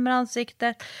solen värmer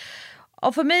ansiktet.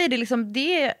 Och för mig är det liksom,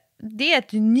 det är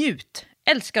ett njut.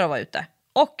 Älskar att vara ute.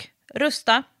 Och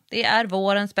Rusta, det är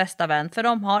vårens bästa vän. För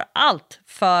de har allt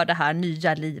för det här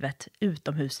nya livet,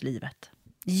 utomhuslivet.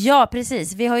 Ja,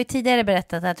 precis. Vi har ju tidigare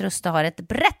berättat att Rusta har ett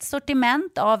brett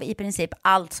sortiment av i princip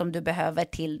allt som du behöver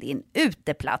till din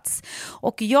uteplats.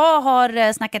 Och jag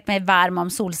har snackat mig varm om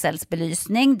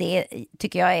solcellsbelysning. Det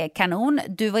tycker jag är kanon.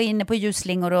 Du var inne på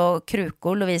ljusslingor och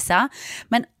krukor, Lovisa.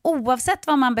 Men oavsett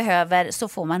vad man behöver så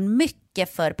får man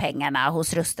mycket för pengarna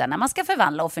hos Rusta när man ska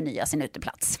förvandla och förnya sin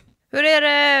uteplats. Hur är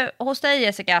det hos dig,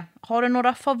 Jessica? Har du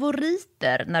några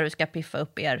favoriter när du ska piffa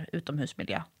upp er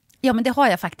utomhusmiljö? Ja, men det har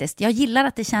jag faktiskt. Jag gillar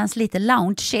att det känns lite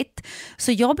lounge-shit.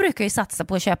 Så jag brukar ju satsa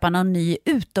på att köpa någon ny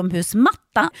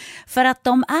utomhusmatta. För att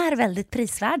de är väldigt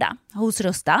prisvärda hos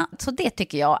Rusta. Så det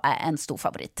tycker jag är en stor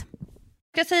favorit.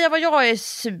 Jag ska säga vad jag är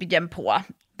sugen på.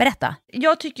 Berätta.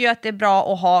 Jag tycker ju att det är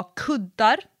bra att ha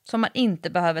kuddar som man inte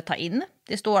behöver ta in.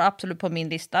 Det står absolut på min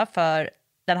lista för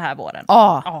den här våren.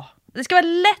 Ja. Det ska vara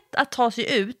lätt att ta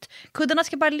sig ut. Kuddarna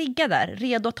ska bara ligga där,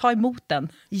 redo att ta emot den.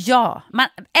 Ja, man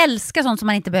älskar sånt som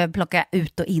man inte behöver plocka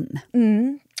ut och in.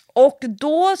 Och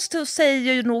då så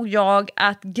säger ju nog jag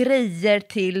att grejer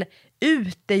till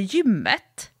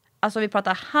utegymmet, alltså vi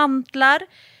pratar hantlar,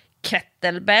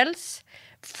 kettlebells,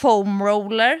 foam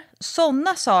roller,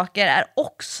 sådana saker är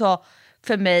också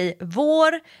för mig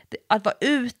att vara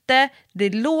ute, det är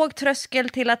låg tröskel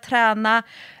till att träna.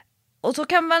 Och så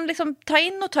kan man liksom ta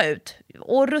in och ta ut.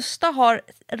 Och Rusta har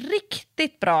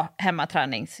riktigt bra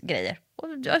hemmaträningsgrejer. Och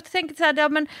jag tänker så här, ja,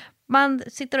 men man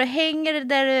sitter och hänger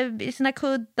där i sina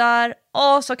kuddar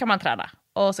och så kan man träna.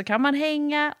 Och så kan man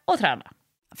hänga och träna.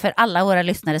 För alla våra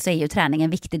lyssnare så är ju träning en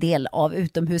viktig del av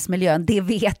utomhusmiljön, det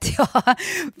vet jag.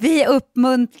 Vi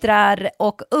uppmuntrar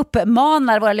och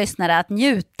uppmanar våra lyssnare att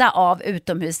njuta av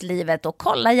utomhuslivet och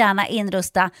kolla gärna in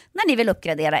Rusta när ni vill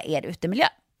uppgradera er utemiljö.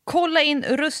 Kolla in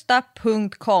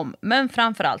rusta.com, men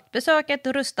framförallt besök ett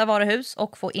Rusta varuhus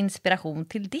och få inspiration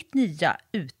till ditt nya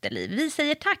uteliv. Vi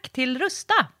säger tack till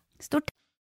Rusta. Stort.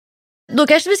 Då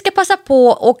kanske vi ska passa på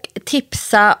och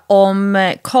tipsa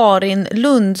om Karin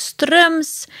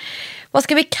Lundströms, vad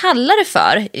ska vi kalla det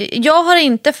för? Jag har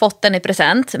inte fått den i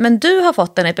present, men du har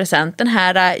fått den i present. Den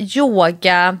här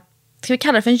yoga, ska vi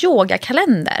kalla det för en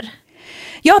yogakalender?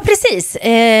 Ja, precis.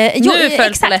 Nu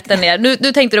föll polletten ner.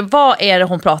 Nu tänkte du, vad är det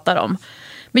hon pratar om?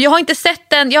 Men jag har inte sett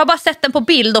den, jag har bara sett den på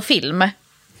bild och film.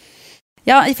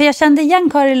 Ja, för jag kände igen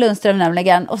Karin Lundström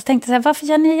nämligen. Och så tänkte jag så här, varför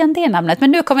känner jag igen det namnet?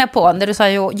 Men nu kom jag på när du sa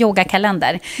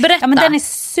yogakalender. Berätta. Ja, men den är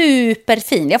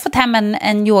superfin. Jag har fått hem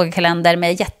en yogakalender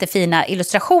med jättefina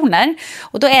illustrationer.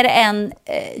 Och då är det en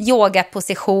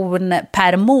yogaposition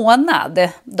per månad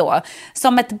då.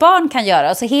 Som ett barn kan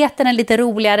göra. Och så heter den lite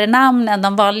roligare namn än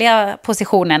de vanliga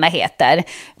positionerna heter.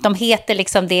 De heter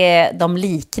liksom det de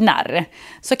liknar.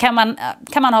 Så kan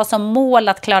man ha som mål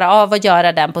att klara av att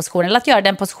göra den positionen. Eller att göra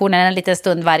den positionen en liten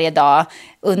stund varje dag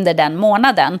under den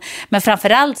månaden. Men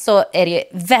framförallt så är det ju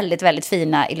väldigt, väldigt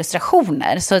fina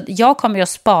illustrationer. Så jag kommer ju att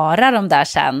spara dem där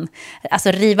sen.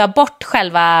 Alltså riva bort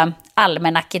själva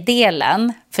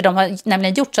almanackedelen. För de har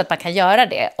nämligen gjort så att man kan göra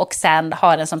det. Och sen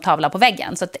ha den som tavla på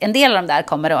väggen. Så att en del av dem där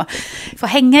kommer att få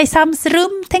hänga i Sams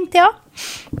rum, tänkte jag.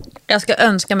 Jag ska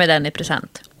önska mig den i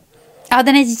present. Ja,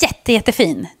 den är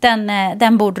jättefin.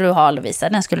 Den borde du ha, Lovisa.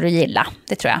 Den skulle du gilla,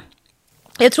 det tror jag.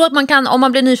 Jag tror att man kan, om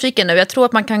man blir nyfiken nu, jag tror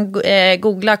att man kan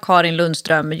googla Karin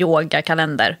Lundström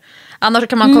yogakalender. Annars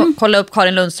kan man kolla upp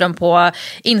Karin Lundström på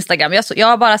Instagram. Jag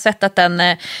har bara sett att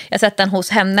jag sett den hos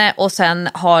henne och sen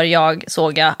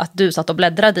såg jag att du satt och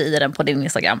bläddrade i den på din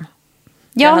Instagram.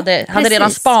 Ja, jag hade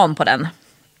redan span på den.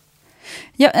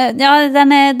 Ja,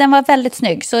 den var väldigt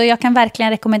snygg, så jag kan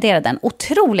verkligen rekommendera den.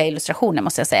 Otroliga illustrationer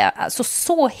måste jag säga, alltså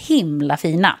så himla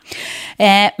fina.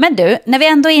 Men du, när vi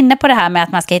ändå är inne på det här med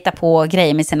att man ska hitta på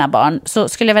grejer med sina barn, så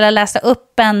skulle jag vilja läsa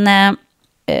upp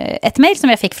ett mejl som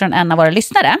jag fick från en av våra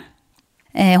lyssnare.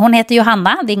 Hon heter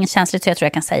Johanna, det är ingen känsligt så jag tror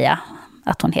jag kan säga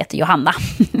att hon heter Johanna.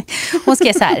 Hon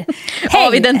skrev så här: hej!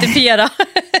 Avidentifierad.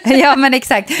 Ja, men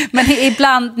exakt. Men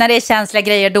ibland när det är känsliga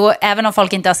grejer, då, även om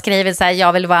folk inte har skrivit så här,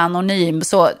 jag vill vara anonym,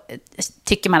 så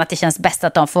tycker man att det känns bäst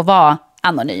att de får vara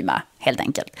anonyma, helt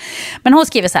enkelt. Men hon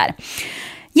skriver så här: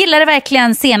 gillade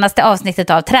verkligen senaste avsnittet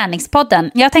av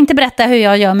Träningspodden. Jag tänkte berätta hur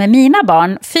jag gör med mina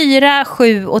barn 4,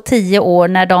 7 och 10 år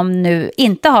när de nu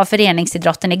inte har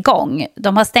föreningsidrotten igång.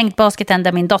 De har stängt basketen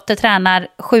där min dotter tränar.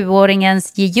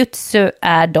 7-åringens jiu-jitsu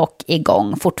är dock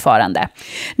igång fortfarande.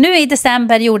 Nu i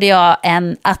december gjorde jag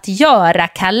en att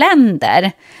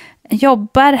göra-kalender.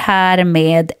 Jobbar här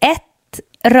med 1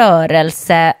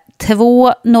 rörelse,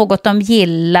 2 något de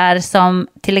gillar, som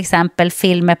till exempel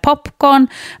film med popcorn,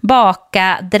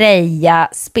 baka, dreja,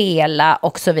 spela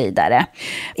och så vidare.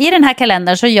 I den här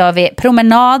kalendern så gör vi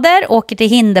promenader, åker till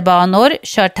hinderbanor,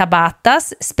 kör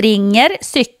tabatas, springer,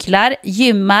 cyklar,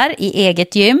 gymmar i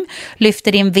eget gym,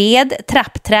 lyfter in ved,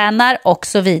 trapptränar och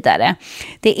så vidare.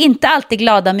 Det är inte alltid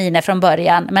glada miner från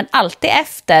början, men alltid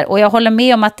efter, och jag håller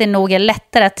med om att det nog är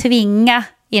lättare att tvinga,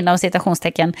 inom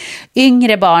citationstecken,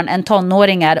 yngre barn än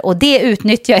tonåringar, och det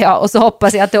utnyttjar jag, och så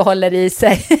hoppas jag att det håller i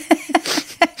sig.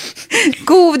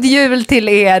 God jul till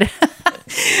er.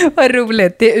 Vad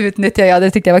roligt, det utnyttjar jag,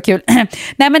 det tyckte jag var kul.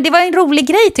 Nej, men det var en rolig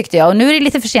grej tyckte jag, och nu är det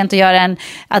lite för sent att göra en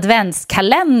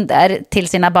adventskalender till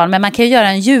sina barn, men man kan ju göra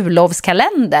en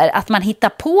jullovskalender, att man hittar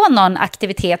på någon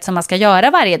aktivitet som man ska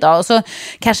göra varje dag, och så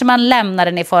kanske man lämnar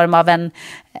den i form av en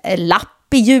lapp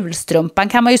i julstrumpan,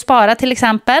 kan man ju spara till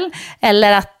exempel,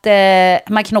 eller att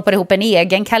man knoppar ihop en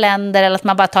egen kalender, eller att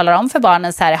man bara talar om för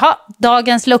barnen så här: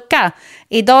 dagens lucka,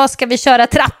 idag ska vi köra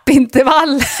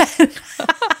trappintervaller.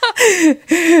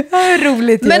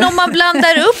 Roligt. Men om man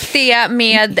blandar upp det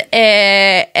med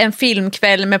en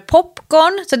filmkväll med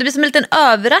popcorn, så det blir som en liten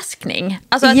överraskning.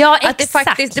 Alltså att det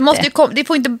faktiskt, det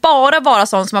får inte bara vara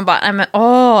sånt som man bara,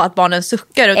 att barnen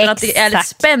suckar, utan att det är ett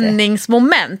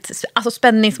spänningsmoment. Alltså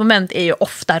spänningsmoment är ju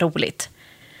ofta roligt.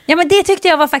 Ja, men det tyckte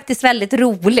jag var faktiskt väldigt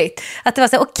roligt. Att det var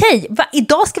så, okej,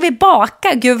 idag ska vi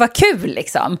baka, gud vad kul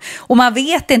liksom. Och man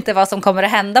vet inte vad som kommer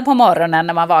att hända på morgonen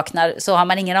när man vaknar, så har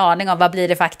man ingen aning om vad blir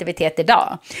det för aktivitet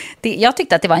idag. Jag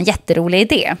tyckte att det var en jätterolig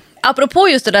idé. Apropå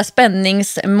just det där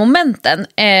spänningsmomenten,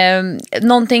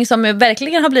 någonting som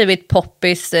verkligen har blivit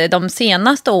poppis de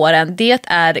senaste åren, det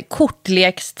är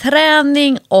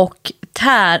kortleksträning och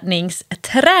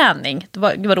tärningsträning. Det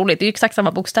var roligt, det är ju exakt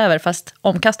samma bokstäver fast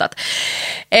omkastat.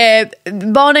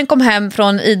 Barnen kom hem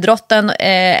från idrotten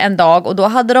en dag, och då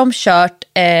hade de kört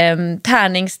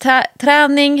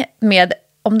tärningsträning med,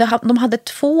 om de hade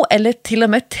 2 eller till och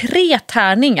med 3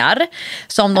 tärningar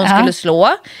som de skulle slå.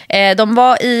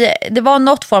 Det var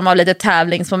något form av lite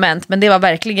tävlingsmoment, men det var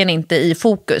verkligen inte i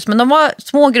fokus. Men de var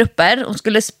små grupper, de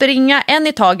skulle springa, en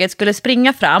i taget skulle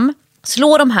springa fram,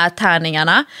 slå de här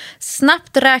tärningarna,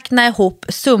 snabbt räkna ihop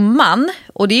summan,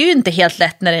 och det är ju inte helt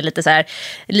lätt när det är lite så här,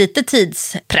 lite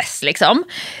tidspress liksom.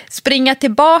 Springa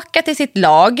tillbaka till sitt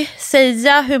lag,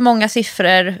 säga hur många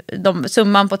siffror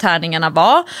summan på tärningarna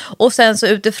var, och sen så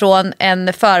utifrån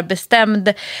en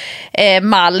förbestämd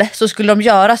mall så skulle de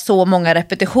göra så många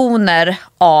repetitioner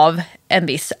av en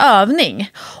viss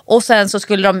övning. Och sen så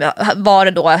skulle de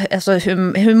vara då, alltså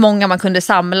hur många man kunde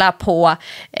samla på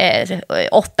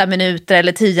 8 minuter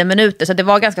eller 10 minuter. Så det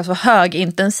var ganska så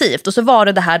högintensivt. Och så var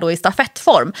det här då i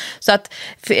stafettform. Så att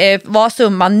var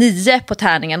summan 9 på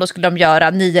tärningen, då skulle de göra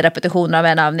 9 repetitioner av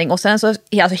en övning. Och sen så,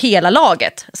 alltså hela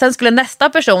laget. Sen skulle nästa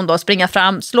person då springa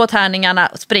fram, slå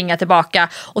tärningarna, springa tillbaka.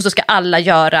 Och så ska alla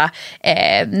göra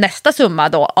nästa summa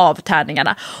då av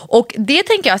tärningarna. Och det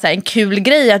tänker jag är en kul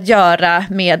grej att göra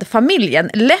med familjen.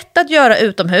 Lätt att göra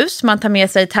utomhus, man tar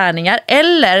med sig tärningar,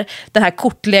 eller den här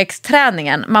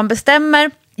kortleksträningen. Man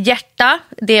bestämmer hjärta,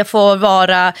 det får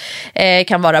vara,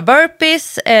 kan vara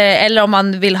burpees, eller om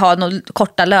man vill ha några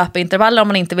korta löpintervaller om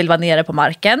man inte vill vara nere på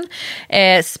marken.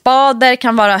 Spader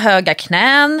kan vara höga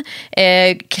knän,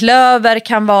 klöver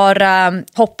kan vara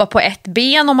hoppa på ett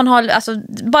ben om man har, alltså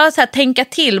bara så här tänka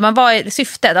till, men vad är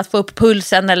syftet? Att få upp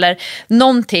pulsen eller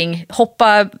någonting.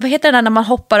 Hoppa, vad heter det när man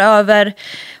hoppar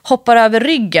över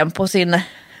ryggen på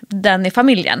den i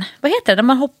familjen? Vad heter det när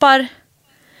man hoppar?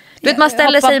 Du vet, man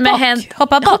ställer sig med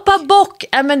hoppa bock.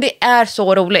 Men det är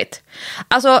så roligt.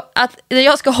 Alltså att när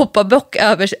jag ska hoppa bock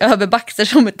över Baxter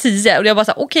som är 10, och jag bara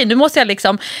så okej, nu måste jag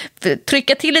liksom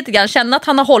trycka till lite grann, känna att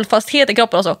han har hållfasthet i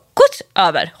kroppen, och så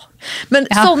över. Men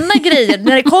sådana grejer,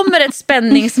 när det kommer ett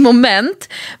spänningsmoment,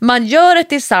 man gör det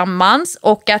tillsammans,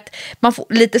 och att man får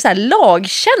lite så här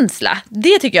lagkänsla,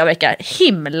 det tycker jag verkar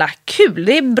himla kul.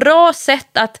 Det är bra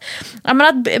sätt att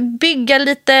bygga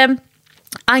lite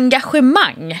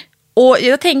engagemang. Och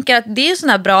jag tänker att det är sån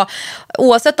här bra,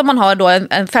 oavsett om man har då en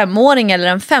 5-åring eller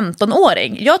en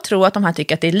 15-åring. Jag tror att de här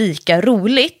tycker att det är lika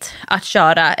roligt att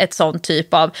köra ett sån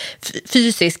typ av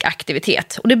fysisk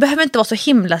aktivitet. Och det behöver inte vara så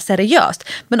himla seriöst,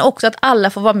 men också att alla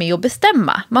får vara med och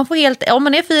bestämma. Man får om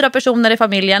man är 4 personer i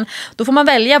familjen, då får man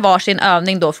välja varsin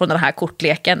övning då från den här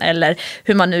kortleken, eller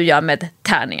hur man nu gör med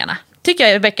tärningarna. Tycker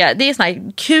jag, Rebecka, det är såna här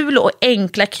kul och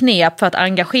enkla knep för att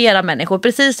engagera människor.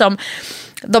 Precis som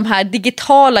de här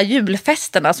digitala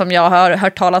julfesterna som jag har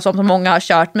hört talas om, som många har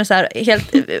kört, med så här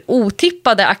helt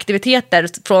otippade aktiviteter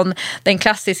från den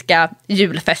klassiska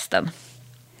julfesten.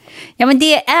 Ja, men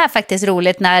det är faktiskt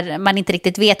roligt när man inte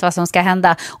riktigt vet vad som ska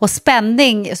hända. Och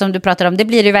spänning, som du pratar om, det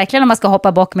blir det verkligen om man ska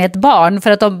hoppa bak med ett barn.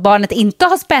 För att om barnet inte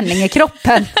har spänning i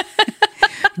kroppen,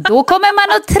 då kommer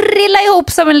man att trilla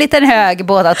ihop som en liten hög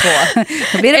båda två.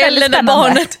 Då blir det väldigt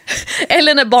spännande.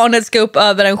 Eller när barnet ska upp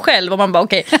över en själv och man bara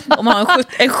okej, om man har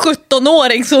en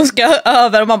 17-åring som ska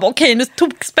över och man bara okej, nu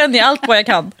spänner jag allt vad jag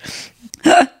kan.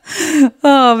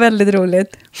 Väldigt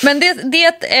roligt. Men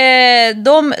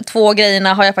de 2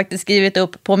 grejerna har jag faktiskt skrivit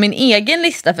upp på min egen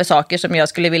lista för saker som jag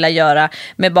skulle vilja göra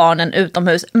med barnen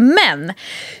utomhus. Men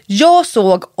jag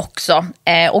såg också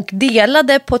och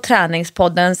delade på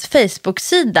Träningspoddens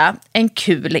Facebook-sida en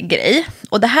kul grej.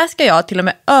 Och det här ska jag till och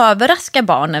med överraska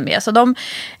barnen med. Så de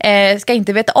ska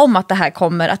inte veta om att det här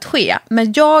kommer att ske.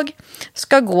 Men jag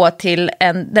ska gå till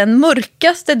den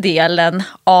mörkaste delen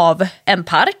av en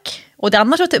park. Och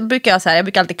annars så brukar jag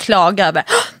brukar alltid klaga över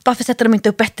varför sätter de inte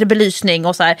upp bättre belysning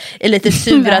och så här, är lite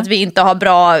sur att vi inte har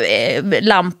bra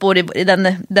lampor i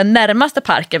den närmaste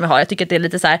parken vi har. Jag tycker att det är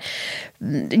lite så här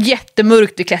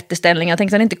jättemörkt i klätterställning. Jag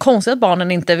tänker att det är inte konstigt att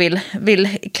barnen inte vill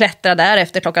klättra där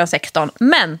efter klockan 16.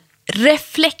 Men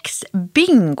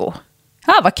reflexbingo.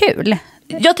 Ja, vad kul.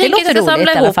 Jag tänker att jag ska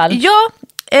samla ihop. Ja,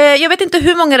 jag vet inte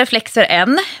hur många reflexer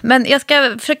än, men jag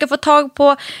ska försöka få tag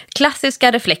på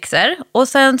klassiska reflexer. Och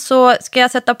sen så ska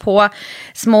jag sätta på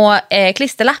små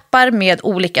klisterlappar med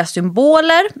olika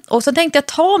symboler. Och så tänkte jag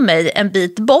ta mig en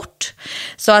bit bort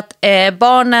så att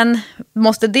barnen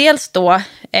måste dels då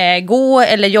gå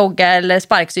eller jogga eller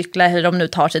sparkcykla hur de nu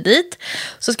tar sig dit.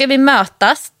 Så ska vi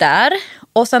mötas där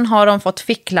och sen har de fått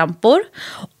ficklampor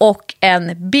och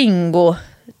en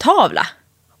bingotavla.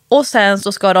 Och sen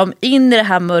så ska de in i det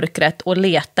här mörkret och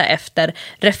leta efter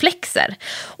reflexer.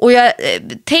 Och jag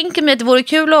tänker mig att det vore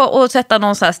kul att sätta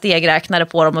någon så här stegräknare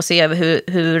på dem och se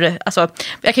hur alltså,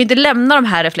 jag kan ju inte lämna de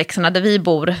här reflexerna där vi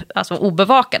bor alltså,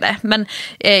 obevakade. Men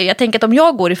jag tänker att om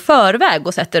jag går i förväg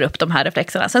och sätter upp de här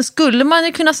reflexerna, sen skulle man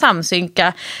ju kunna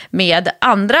samsynka med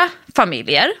andra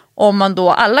familjer. Om man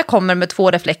då alla kommer med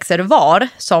 2 reflexer var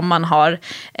som man har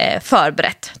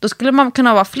förberett. Då skulle man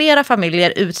kunna vara flera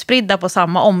familjer utspridda på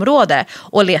samma område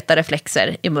och leta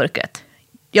reflexer i mörkret.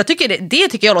 Jag tycker det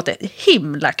tycker jag låter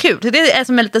himla kul. Det är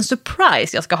som en liten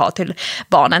surprise jag ska ha till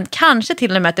barnen. Kanske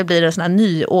till och med att det blir en sån här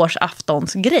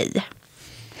nyårsaftonsgrej.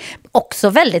 Också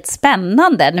väldigt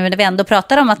spännande nu när vi ändå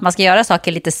pratar om att man ska göra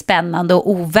saker lite spännande och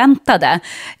oväntade.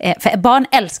 För barn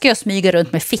älskar ju att smyga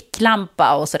runt med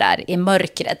ficklampa och sådär i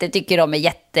mörkret. Det tycker de är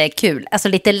jättekul. Alltså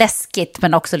lite läskigt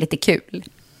men också lite kul.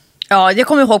 Ja, jag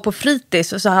kommer ihåg på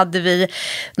fritids så hade vi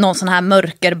någon sån här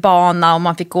mörkerbana och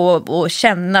man fick gå och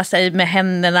känna sig med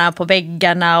händerna på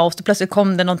väggarna och så plötsligt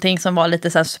kom det någonting som var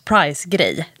lite så här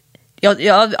surprise-grej.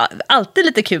 Jag har alltid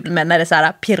lite kul med när det så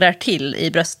här pirrar till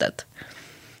i bröstet.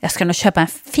 Jag ska nog köpa en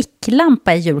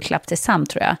ficklampa i julklapp till Sam,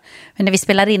 tror jag. Men när vi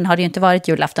spelar in har det ju inte varit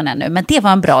julafton ännu. Men det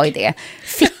var en bra idé.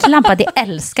 Ficklampa, det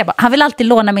älskar jag. Han vill alltid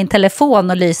låna min telefon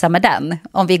och lysa med den.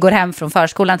 Om vi går hem från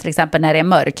förskolan till exempel när det är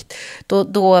mörkt.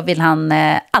 Då vill han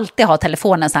alltid ha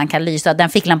telefonen så han kan lysa. Den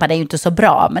ficklampan är ju inte så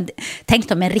bra. Men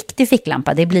tänk om en riktig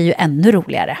ficklampa, det blir ju ännu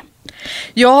roligare.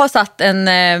 Jag har satt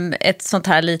ett sånt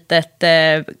här litet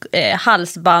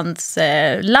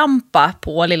halsbandslampa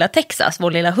på lilla Texas,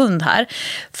 vår lilla hund här,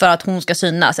 för att hon ska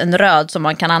synas. En röd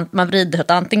som man vrider så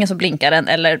att antingen så blinkar den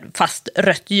eller fast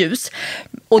rött ljus.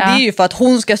 Och det är ju för att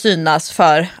hon ska synas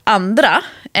för andra.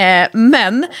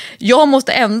 Men jag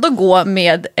måste ändå gå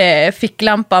med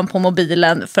ficklampan på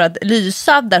mobilen för att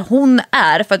lysa där hon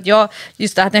är. För att jag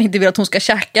inte vill att hon ska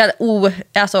käka.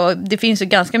 Alltså, det finns ju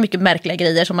ganska mycket märkliga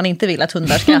grejer som man inte vill att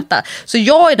hundar ska äta. Så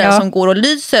jag är den som går och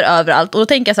lyser överallt. Och då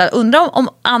tänker jag så här, undrar om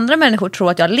andra människor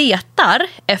tror att jag letar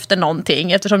efter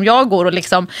någonting. Eftersom jag går och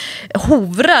liksom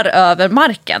hovrar över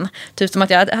marken. Typ som att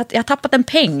jag har tappat en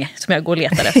peng som jag går och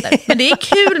letar efter. Men det är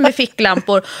kul med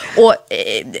ficklampor.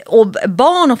 Och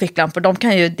barn och ficklampor,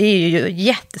 det är ju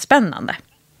jättespännande.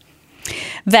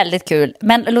 Väldigt kul.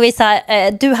 Men Lovisa,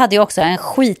 du hade ju också en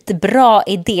skitbra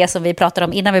idé som vi pratade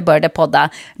om innan vi började podda.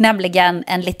 Nämligen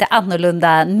en lite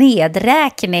annorlunda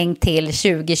nedräkning till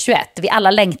 2021. Vi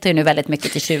alla längtar ju nu väldigt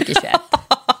mycket till 2021.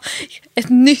 Ett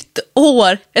nytt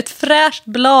år, ett fräscht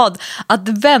blad att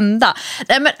vända.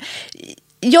 Nej, men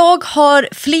jag har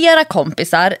flera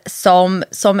kompisar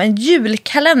som en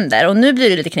julkalender, och nu blir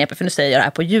det lite knepigt för nu säger jag det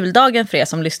här på juldagen för er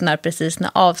som lyssnar precis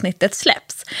när avsnittet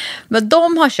släpps. Men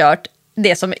de har kört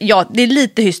det som, det är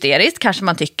lite hysteriskt kanske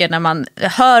man tycker när man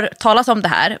hör talas om det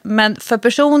här. Men för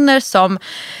personer som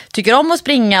tycker om att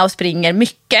springa och springer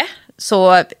mycket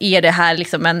så är det här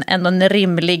liksom en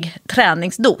rimlig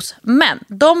träningsdos. Men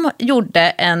de gjorde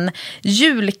en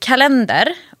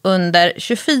julkalender under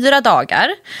 24 dagar.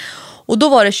 Och då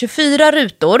var det 24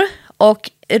 rutor. Och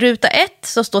i ruta 1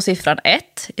 så står siffran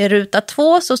 1. I ruta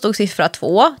 2 så stod siffra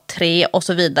 2, 3 och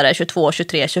så vidare. 22,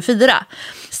 23, 24.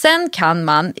 Sen kan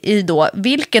man i då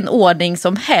vilken ordning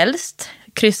som helst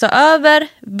kryssa över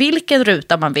vilken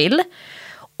ruta man vill.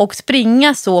 Och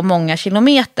springa så många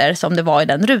kilometer som det var i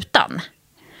den rutan.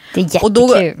 Det är jättekul. Och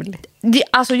då,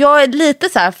 alltså jag är lite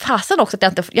så här fasen också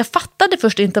att jag fattade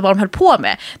först inte vad de höll på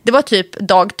med. Det var typ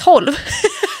dag 12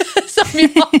 som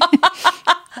jag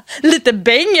lite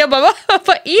bäng. Jag bara,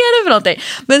 vad är det för någonting?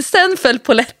 Men sen föll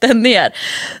polletten ner.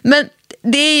 Men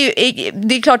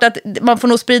det är klart att man får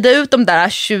nog sprida ut de där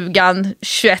 20,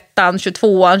 21,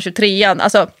 22, 23.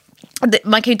 Alltså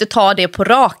man kan ju inte ta det på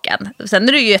raken. Sen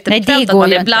är det ju jättebekvämt att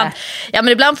man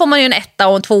ibland får man ju en 1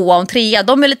 och en 2 och en 3.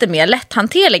 De är lite mer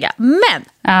lätthanterliga.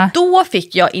 Men då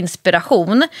fick jag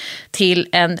inspiration till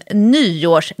en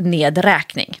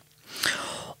nyårsnedräkning.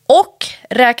 Och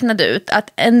räknade ut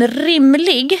att en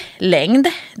rimlig längd,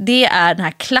 det är den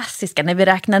här klassiska när vi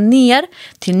räknar ner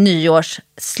till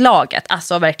nyårsslaget.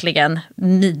 Alltså verkligen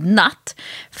midnatt.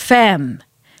 5,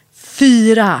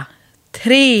 4,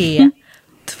 3,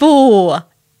 2,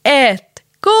 1.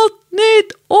 Gott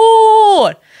nytt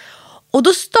år! Och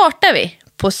då startar vi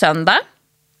på söndag.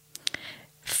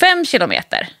 5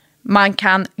 kilometer. Man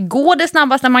kan gå det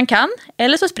snabbast när man kan,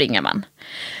 eller så springer man.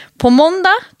 På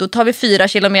måndag, då tar vi 4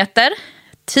 kilometer.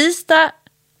 Tisdag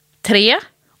 3,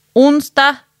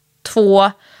 onsdag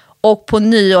 2 och på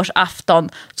nyårsafton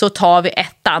så tar vi 1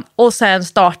 och sen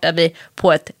startar vi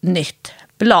på ett nytt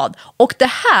blad. Och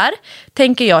det här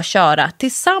tänker jag köra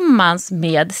tillsammans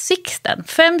med Sixten.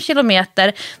 5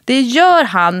 kilometer, det gör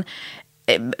han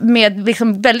med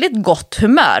liksom väldigt gott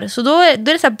humör. Så då är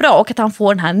det så här bra och att han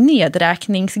får den här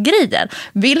nedräkningsgrejen.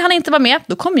 Vill han inte vara med,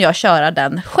 då kommer jag köra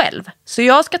den själv. Så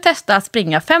jag ska testa att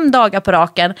springa 5 dagar på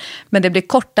raken, men det blir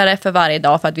kortare för varje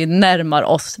dag för att vi närmar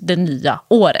oss det nya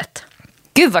året.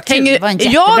 Gud vad kul, det var en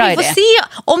jättebra idé. Vi får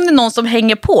se om det är någon som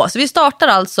hänger på. Så vi startar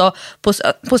alltså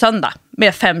på söndag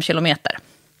med 5 kilometer.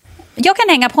 Jag kan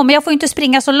hänga på, men jag får inte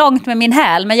springa så långt med min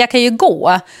häl. Men jag kan ju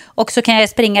gå och så kan jag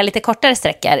springa lite kortare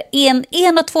sträckor.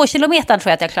 1 och 2 kilometer tror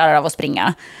jag att jag klarar av att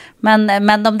springa.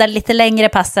 Men de där lite längre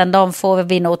passen, de får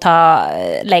vi nog ta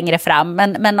längre fram.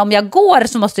 Men om jag går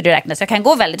så måste du räkna, så jag kan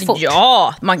gå väldigt fort.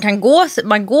 Ja,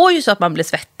 man går ju så att man blir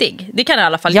svettig. Det kan i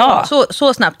alla fall jag.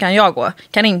 Så snabbt kan jag gå.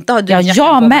 Kan inte ha dunjackan på.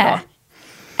 Jag med.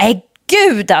 Nej,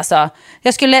 gud alltså.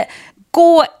 Jag skulle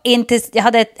gå in till... Jag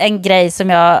hade en grej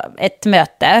ett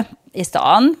möte i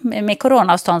stan med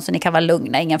coronaavstånd, så ni kan vara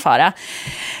lugna, ingen fara.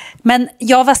 Men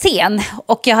jag var sen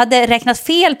och jag hade räknat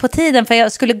fel på tiden, för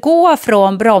jag skulle gå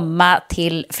från Bromma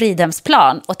till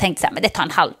Fridhemsplan och tänkte så här, men det tar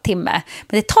en halvtimme.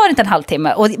 Men det tar inte en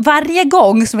halvtimme, och varje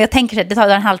gång som jag tänker att det tar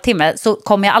en halvtimme så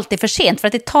kommer jag alltid för sent, för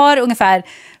att det tar ungefär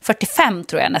 45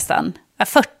 tror jag nästan,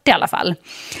 40 i alla fall.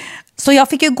 Så jag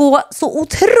fick ju gå så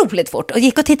otroligt fort och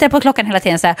gick och tittade på klockan hela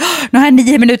tiden så här, nu har jag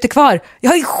 9 minuter kvar.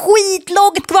 Jag har ju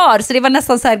skitlångt kvar, så det var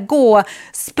nästan så här gå,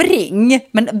 spring,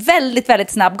 men väldigt,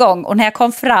 väldigt snabb gång. Och när jag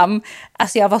kom fram,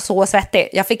 alltså jag var så svettig.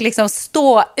 Jag fick liksom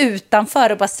stå utanför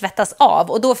och bara svettas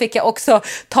av. Och då fick jag också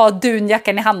ta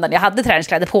dunjackan i handen. Jag hade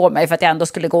träningskläder på mig för att jag ändå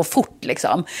skulle gå fort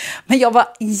liksom. Men jag var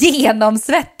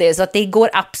genomsvettig, så att det går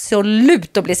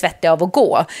absolut att bli svettig av att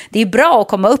gå. Det är bra att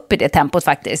komma upp i det tempot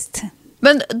faktiskt.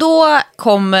 Men då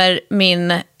kommer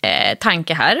min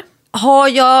tanke här. Har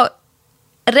jag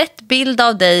rätt bild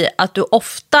av dig att du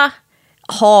ofta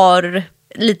har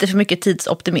lite för mycket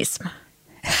tidsoptimism?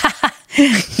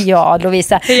 Ja,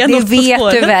 Lovisa, det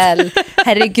vet du väl.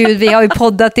 Herregud, vi har ju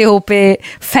poddat ihop i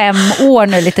 5 år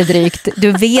nu lite drygt.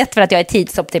 Du vet väl att jag är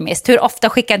tidsoptimist. Hur ofta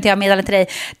skickar inte jag meddelande till dig?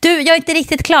 Du, jag är inte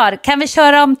riktigt klar. Kan vi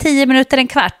köra om 10 minuter, en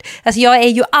kvart? Alltså jag är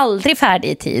ju aldrig färdig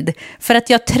i tid. För att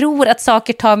jag tror att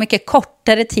saker tar mycket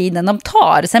kortare tid än de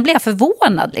tar. Sen blir jag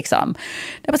förvånad liksom.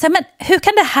 Jag bara säger, men hur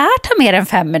kan det här ta mer än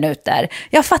 5 minuter?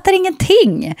 Jag fattar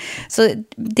ingenting. Så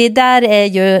det där är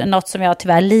ju något som jag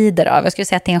tyvärr lider av. Jag skulle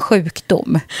säga att det är en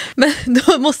sjukdom. Men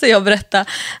då måste jag berätta.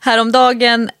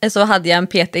 Häromdagen så hade jag en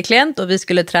PT-klient och vi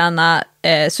skulle träna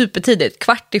supertidigt,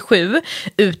 6:45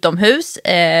 utomhus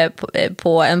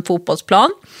på en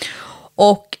fotbollsplan.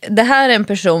 Och det här är en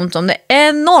person som det är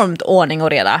enormt ordning och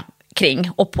reda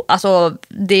kring. Och alltså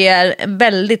det är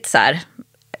väldigt så här,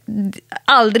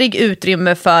 aldrig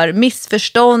utrymme för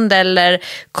missförstånd eller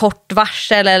kort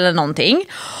varsel eller någonting.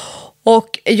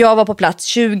 Och jag var på plats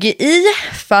 20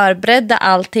 förberedde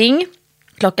allting.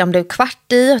 klockan blev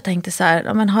 7:15 och tänkte så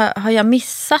här, men har jag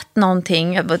missat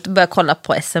någonting? Jag började kolla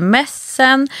på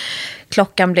sms'en.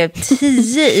 Klockan blev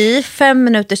 10 5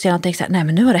 minuter senare och tänkte så här, nej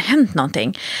men nu har det hänt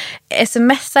någonting.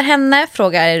 Smsar henne,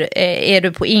 frågar är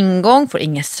du på ingång? Får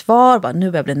inget svar, bara nu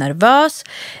börjar jag bli nervös.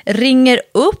 Ringer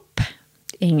upp,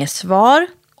 inget svar.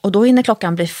 Och då hinner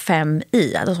klockan bli 5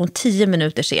 alltså 10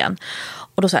 minuter sen.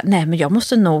 Och då sa jag, nej men jag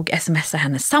måste nog smsa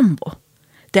hennes sambo.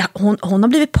 Hon har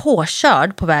blivit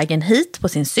påkörd på vägen hit på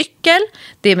sin cykel.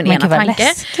 Det är min ena tanke.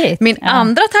 Läskigt. Min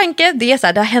andra tanke, det är så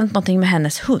här, det har hänt någonting med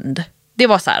hennes hund. Det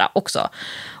var så här också.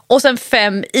 Och sen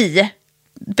 5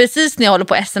 precis när jag håller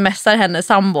på att smsar hennes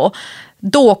sambo,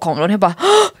 då kommer hon. Jag bara,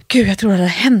 gud jag tror att det har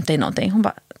hänt dig någonting. Hon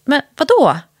bara, men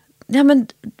vadå? Ja men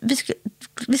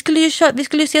vi skulle ju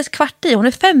ses 7:15. Hon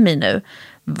är 5 nu.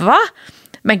 Va?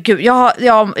 Men gud,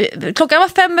 klockan var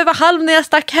 5:15 när jag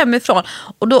stack hemifrån.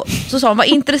 Och då så sa hon, vad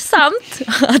intressant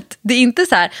att det är inte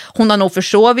så här, hon har nog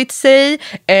försovit sig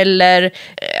eller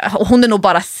hon är nog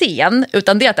bara sen,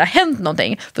 utan det är att det har hänt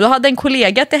någonting. För då hade en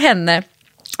kollega till henne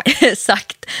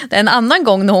sagt en annan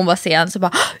gång när hon var sen, så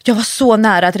bara, jag var så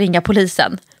nära att ringa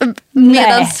polisen.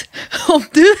 Medan om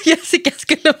du, Jessica,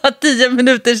 skulle vara 10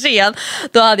 minuter sen,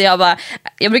 då hade jag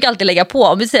brukar alltid lägga på,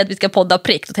 om vi säger att vi ska podda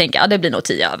prick, då tänker jag, det blir nog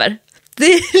 10 över. Det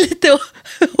är lite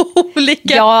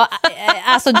olika. Ja,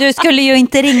 alltså du skulle ju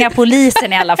inte ringa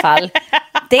polisen i alla fall.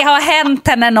 Det har hänt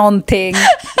henne någonting.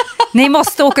 Ni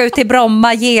måste åka ut till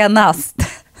Bromma genast.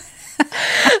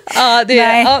 Ja,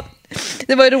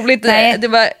 det var roligt. Det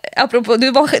var, apropå,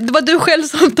 det var du själv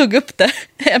som tog upp det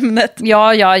ämnet.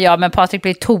 Ja, men Patrik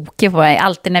blir tokig på mig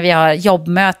alltid när vi har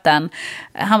jobbmöten.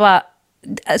 Han bara,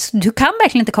 alltså, du kan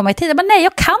verkligen inte komma i tid. Jag bara, nej,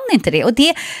 jag kan inte det. Och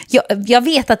jag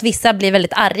vet att vissa blir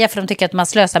väldigt arga för de tycker att man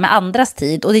slösar med andras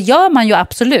tid. Och det gör man ju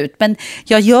absolut. Men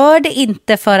jag gör det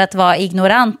inte för att vara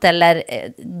ignorant eller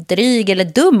dryg eller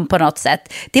dum på något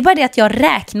sätt. Det är bara det att jag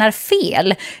räknar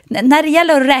fel. När det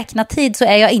gäller att räkna tid så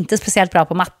är jag inte speciellt bra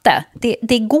på matte.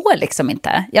 Det går liksom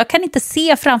inte. Jag kan inte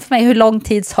se framför mig hur lång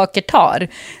tid saker tar.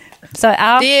 Så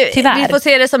ja, tyvärr. Vi får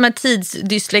se det som en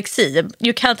tidsdyslexi.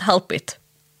 You can't help it.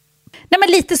 Nej,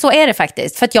 men lite så är det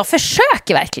faktiskt. För att jag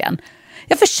försöker verkligen.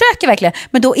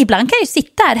 Men då ibland kan jag ju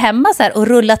sitta här hemma så här och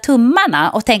rulla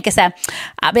tummarna och tänka så här,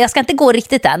 men jag ska inte gå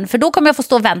riktigt än, för då kommer jag få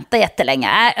stå och vänta jättelänge.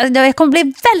 Jag kommer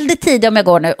bli väldigt tidig om jag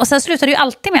går nu. Och sen slutar det ju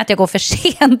alltid med att jag går för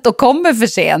sent och kommer för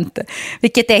sent.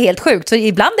 Vilket är helt sjukt. Så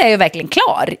ibland är jag ju verkligen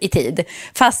klar i tid.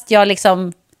 Fast jag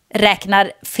liksom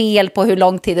räknar fel på hur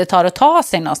lång tid det tar att ta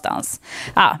sig någonstans.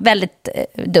 Ja, väldigt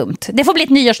dumt. Det får bli ett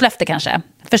nyårslöfte kanske.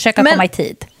 Försöka komma i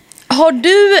tid. Har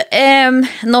du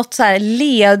något så här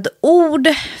ledord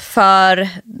för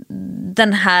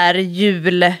den här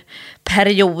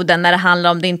julperioden när det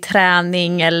handlar om din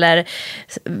träning eller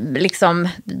liksom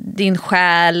din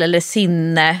själ eller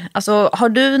sinne? Alltså, har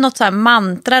du något så här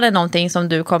mantra eller någonting som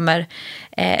du kommer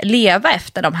leva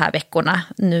efter de här veckorna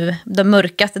nu? De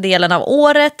mörkaste delen av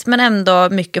året, men ändå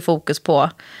mycket fokus på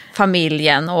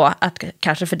familjen och att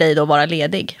kanske för dig då vara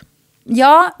ledig.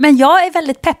 Ja, men jag är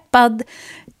väldigt peppad.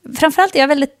 Framförallt är jag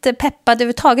väldigt peppad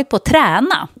överhuvudtaget på att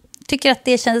träna. Tycker att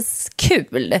det känns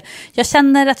kul. Jag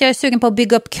känner att jag är sugen på att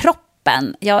bygga upp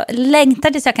kroppen. Jag längtar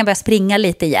tills jag kan börja springa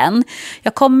lite igen.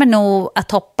 Jag kommer nog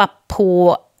att hoppa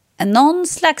på någon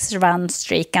slags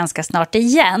runstreak ganska snart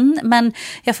igen. Men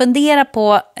jag funderar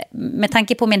på, med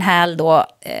tanke på min häl då,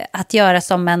 att göra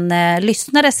som en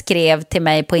lyssnare skrev till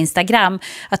mig på Instagram.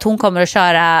 Att hon kommer att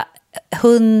köra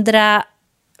 100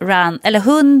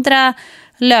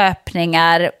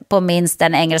 löpningar på minst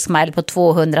en engelsk mile på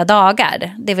 200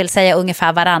 dagar. Det vill säga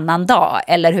ungefär varannan dag,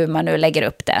 eller hur man nu lägger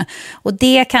upp det. Och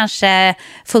det kanske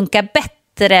funkar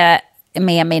bättre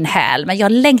med min häl. Men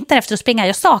jag längtar efter att springa.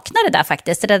 Jag saknar det där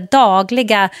faktiskt. Det där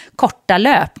dagliga korta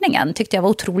löpningen tyckte jag var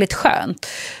otroligt skönt.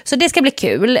 Så det ska bli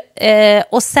kul.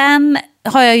 Och sen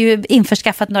har jag ju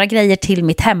införskaffat några grejer till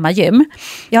mitt hemmagym.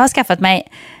 Jag har skaffat mig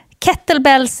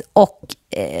kettlebells och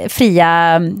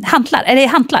fria hantlar. Eller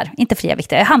hantlar, inte fria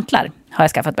vikter. Hantlar har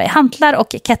jag skaffat mig. Hantlar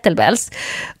och kettlebells.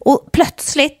 Och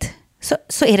plötsligt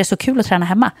så är det så kul att träna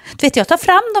hemma. Du vet, jag tar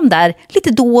fram dem där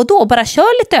lite då och då. Bara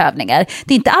kör lite övningar.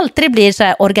 Det är inte alltid det blir så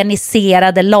här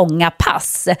organiserade långa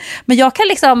pass. Men jag kan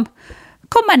liksom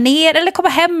komma ner eller komma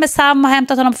hem med Sam och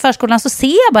hämta honom på förskolan, så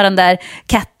ser jag bara den där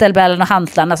kettlebellen och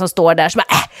hantlarna som står där. Så bara,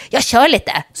 jag kör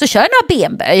lite. Så kör jag några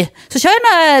benböj. Så kör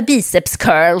jag några biceps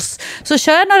curls. Så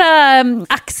kör jag några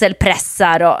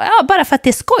axelpressar. Och, bara för att det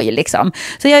är skoj liksom.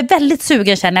 Så jag är väldigt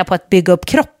sugen, känner jag, på att bygga upp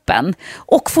kroppen.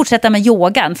 Och fortsätta med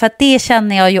yogan. För att det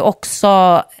känner jag ju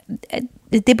också,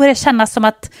 det börjar kännas som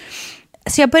att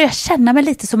Så jag börjar känna mig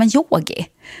lite som en yogi.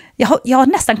 Jag har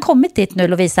nästan kommit dit nu,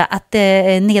 Lovisa, att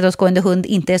nedåtgående hund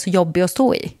inte är så jobbig att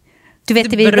stå i. Du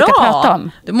vet det vi brukar prata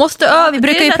om. Du måste över, vi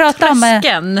brukar ju prata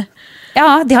om.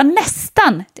 Ja, det har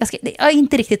nästan, jag är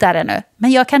inte riktigt där ännu,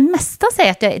 men jag kan nästan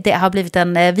säga att det har blivit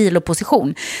en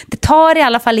viloposition. Det tar i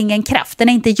alla fall ingen kraft, den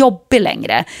är inte jobbig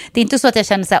längre. Det är inte så att jag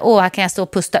känner så här, här kan jag stå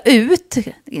och pusta ut.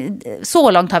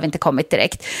 Så långt har vi inte kommit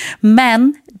direkt.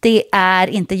 Men det är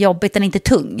inte jobbigt, den är inte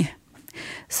tung.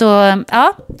 Så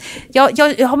ja,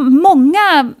 jag har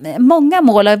många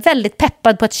mål och är väldigt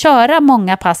peppad på att köra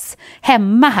många pass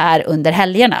hemma här under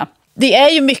helgerna. Det är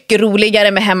ju mycket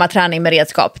roligare med hemmaträning med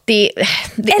redskap. Det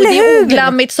är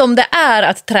oglammigt som det är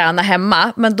att träna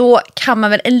hemma. Men då kan man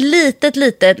väl det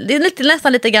är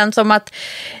nästan lite grann som att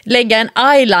lägga en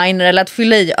eyeliner eller att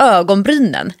fylla i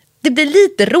ögonbrynen. Det blir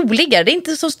lite roligare, det är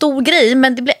inte så stor grej,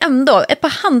 men det blir ändå ett par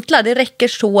hantlar, det räcker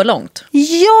så långt.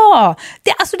 Ja,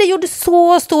 det gjorde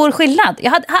så stor skillnad.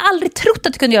 Jag har aldrig trott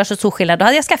att det kunde göra så stor skillnad, då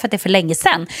hade jag skaffat det för länge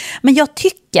sedan. Men jag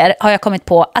tycker, har jag kommit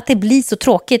på, att det blir så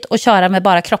tråkigt att köra med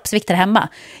bara kroppsvikter hemma.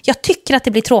 Jag tycker att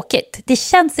det blir tråkigt. Det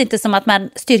känns inte som att man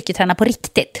styrketränar på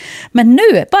riktigt. Men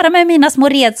nu, bara med mina små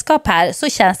redskap här, så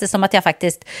känns det som att jag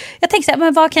tänker så här,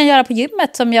 men vad kan jag göra på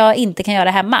gymmet som jag inte kan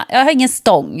göra hemma? Jag har ingen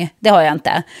stång, det har jag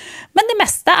inte. Men det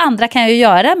mesta andra kan jag ju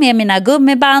göra med mina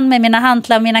gummiband, med mina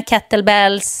hantlar, mina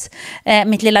kettlebells,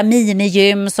 mitt lilla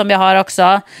minigym som jag har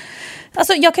också.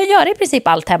 Alltså jag kan göra i princip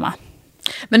allt hemma.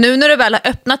 Men nu när du väl har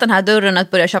öppnat den här dörren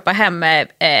att börja köpa hem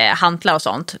hantlar och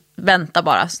sånt, vänta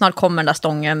bara, snart kommer den där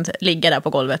stången ligga där på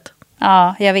golvet.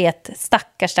 Ja, jag vet.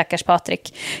 Stackars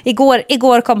Patrik.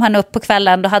 Igår kom han upp på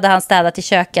kvällen, då hade han städat i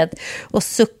köket och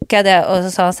suckade och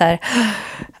så sa han så här: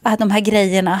 de här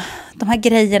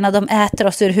grejerna, de äter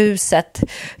oss ur huset.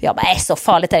 Jag bara, så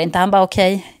farligt är det inte. Han bara,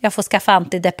 okej, jag får skaffa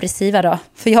antidepressiva då.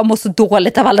 För jag mår så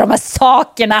dåligt av alla de här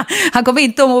sakerna. Han kommer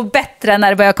inte att må bättre när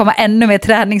det börjar komma ännu mer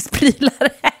träningsprylar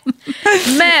hem.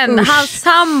 Men hans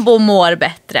sambo mår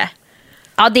bättre.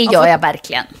 Ja, det gör jag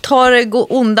verkligen. Ta det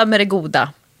onda med det goda.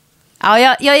 Ja,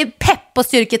 jag är pepp på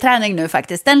styrketräning nu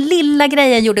faktiskt. Den lilla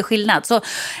grejen gjorde skillnad. Så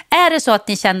är det så att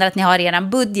ni känner att ni har er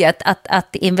budget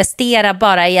att investera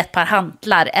bara i ett par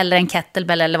hantlar eller en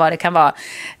kettlebell eller vad det kan vara.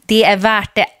 Det är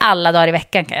värt det alla dagar i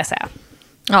veckan, kan jag säga.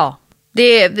 Ja,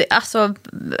 alltså,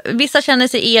 vissa känner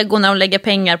sig ego när de lägger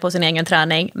pengar på sin egen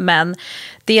träning, men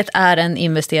det är en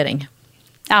investering.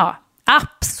 Ja,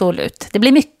 absolut. Det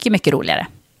blir mycket, mycket roligare.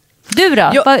 Du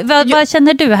då? Vad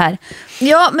känner du här?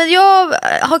 Ja, men jag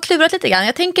har klurat lite grann.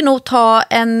 Jag tänker nog ta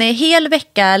en hel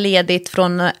vecka ledigt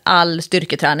från all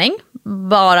styrketräning.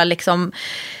 Bara liksom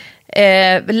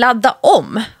ladda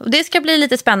om. Det ska bli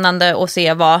lite spännande att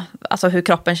se hur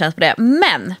kroppen känns på det.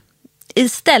 Men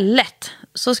istället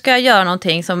så ska jag göra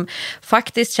någonting som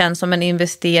faktiskt känns som en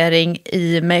investering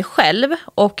i mig själv.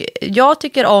 Och jag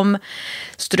tycker om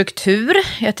struktur,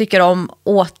 jag tycker om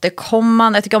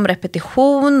återkommande, jag tycker om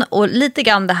repetition och lite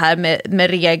grann det här med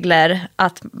regler.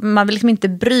 Att man vill liksom inte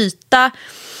bryta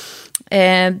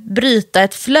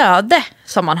ett flöde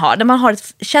som man har. Där man har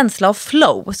ett känsla av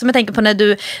flow. Som jag tänker på när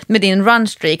du med din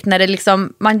runstreak, när det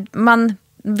liksom, man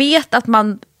vet att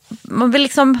man vill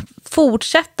liksom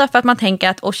fortsätta för att man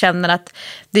tänker och känner att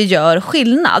det gör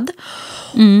skillnad.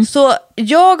 Så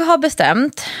jag har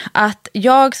bestämt att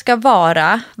jag ska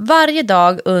vara varje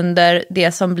dag under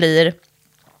det som blir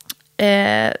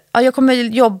jag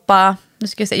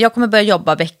kommer börja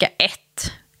jobba vecka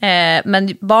 1.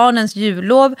 Men barnens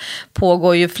jullov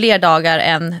pågår ju fler dagar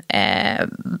än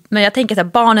men jag tänker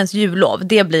att barnens jullov,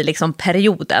 det blir liksom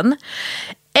perioden.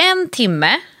 1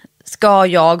 timme ska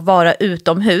jag vara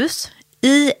utomhus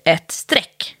i ett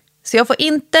streck. Så jag får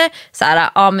inte så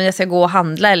här, men jag ska gå och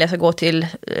handla eller jag ska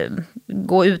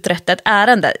gå och uträtta ett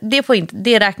ärende.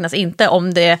 Det räknas inte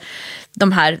om det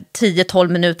de här 10-12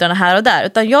 minuterna här och där.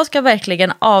 Utan jag ska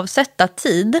verkligen avsätta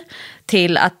tid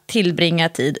till att tillbringa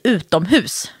tid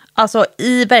utomhus. Alltså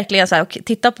verkligen så här,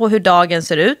 titta på hur dagen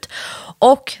ser ut.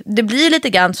 Och det blir lite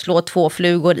grann slå 2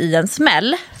 flugor i en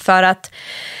smäll. För att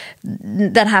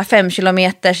den här 5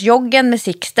 kilometers joggen med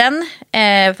Sixten,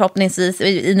 förhoppningsvis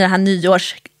i den här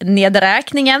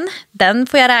nyårsnedräkningen, den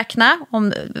får jag räkna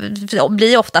om,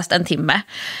 blir oftast 1 timme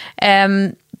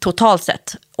totalt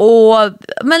sett.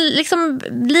 Men liksom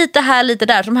lite här, lite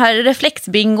där. Som här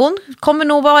reflexbingon kommer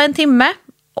nog vara 1 timme.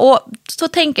 Och så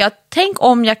tänker jag, tänk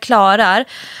om jag klarar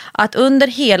att under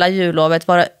hela jullovet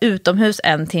vara utomhus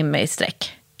 1 timme i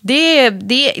sträck. Det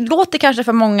låter kanske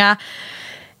för många,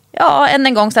 än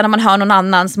en gång sen när man hör någon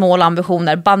annans mål och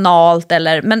ambitioner, banalt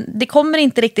men det kommer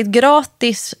inte riktigt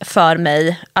gratis för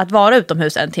mig att vara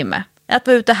utomhus 1 timme. Att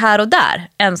vara ute här och där,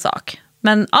 en sak.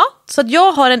 Men så att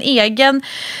jag har en egen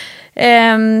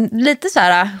lite så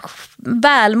här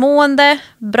välmående,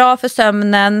 bra för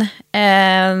sömnen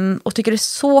och tycker det är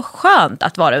så skönt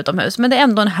att vara utomhus. Men det är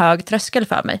ändå en hög tröskel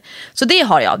för mig. Så det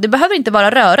har jag. Det behöver inte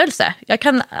vara rörelse. Jag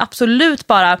kan absolut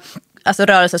bara, alltså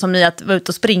rörelse som i att vara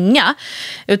ute och springa.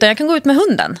 Utan jag kan gå ut med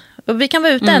hunden. Och vi kan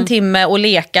vara ute en timme och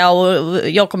leka och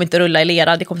jag kommer inte rulla i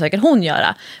lera, det kommer säkert hon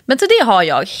göra. Men så det har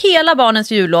jag. Hela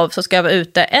barnens jullov så ska jag vara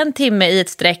ute en timme i ett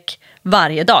sträck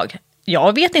varje dag.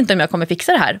 Jag vet inte om jag kommer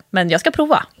fixa det här, men jag ska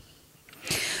prova.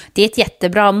 Det är ett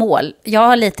jättebra mål. Jag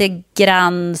har lite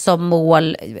grann som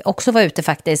mål också vara ute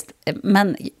faktiskt.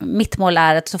 Men mitt mål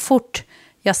är att så fort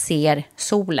jag ser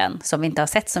solen, som vi inte har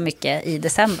sett så mycket i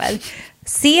december.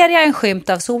 Ser jag en skymt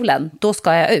av solen, då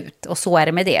ska jag ut. Och så är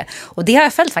det med det. Och det har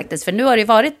jag följt faktiskt, för nu har det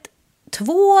varit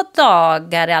 2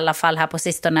 dagar i alla fall här på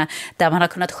sistone där man har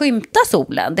kunnat skymta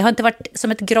solen. Det har inte varit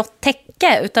som ett grått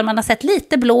täcke, utan man har sett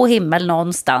lite blå himmel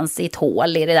någonstans i ett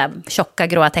hål i det där tjocka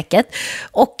gråa täcket.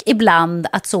 Och ibland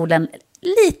att solen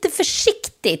lite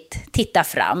försiktigt tittar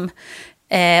fram.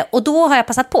 Och då har jag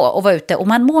passat på att vara ute och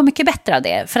man mår mycket bättre av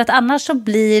det. För att annars så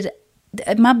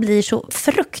man blir så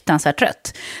fruktansvärt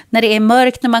trött. När det är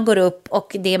mörkt när man går upp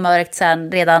och det är mörkt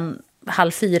sen redan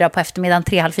 3:30 på eftermiddagen,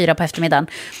 3:30 på eftermiddagen.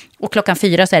 Och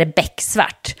 4:00 så är det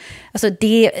becksvart. Alltså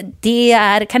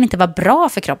det kan inte vara bra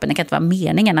för kroppen. Det kan inte vara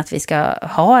meningen att vi ska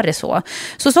ha det så.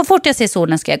 Så fort jag ser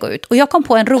solen ska jag gå ut. Och jag kom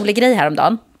på en rolig grej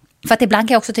häromdagen. För att ibland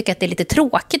kan jag också tycka att det är lite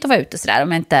tråkigt att vara ute sådär.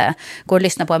 Om jag inte går och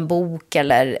lyssnar på en bok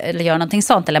eller gör någonting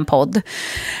sånt eller en podd.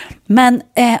 Men,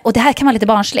 och det här kan vara lite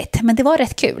barnsligt. Men det var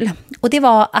rätt kul. Och det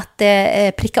var att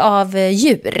pricka av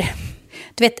djur.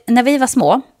 Du vet, när vi var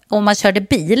små och man körde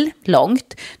bil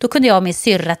långt, då kunde jag och min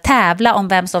syrra tävla om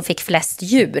vem som fick flest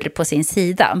djur på sin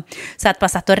sida. Så att man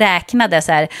satt och räknade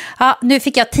så här, ja, nu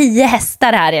fick jag 10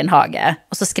 hästar här i en hage.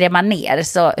 Och så skrev man ner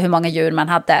så hur många djur man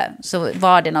hade. Så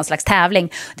var det någon slags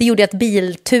tävling. Det gjorde att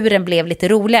bilturen blev lite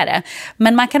roligare.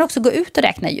 Men man kan också gå ut och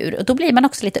räkna djur. Och då blir man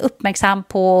också lite uppmärksam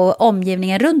på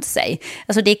omgivningen runt sig.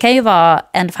 Alltså det kan ju vara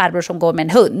en farbror som går med en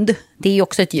hund. Det är ju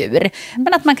också ett djur.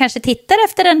 Men att man kanske tittar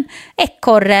efter en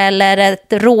ekorre eller ett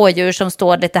rådjur som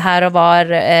står lite här och var.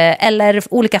 Eller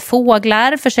olika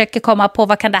fåglar. Försöker komma på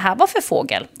vad kan det här vara för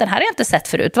fågel. Den här har jag inte sett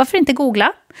förut. Varför inte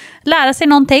googla? Lära sig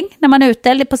någonting när man är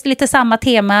ute. På lite samma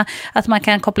tema. Att man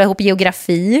kan koppla ihop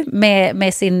geografi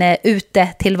med sin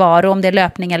utetillvaro. Om det är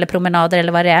löpning eller promenader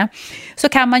eller vad det är. Så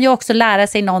kan man ju också lära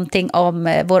sig någonting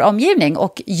om vår omgivning.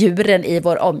 Och djuren i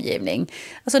vår omgivning.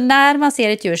 Alltså när man ser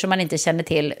ett djur som man inte känner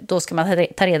till. Då ska man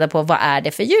ta reda på vad är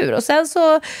det för djur. Och sen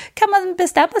så kan man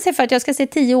bestämma sig för att jag ska se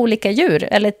 10 olika djur.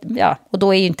 Eller, ja, och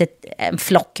då är ju inte en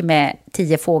flock med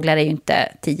 10 fåglar är ju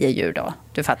inte 10 djur då.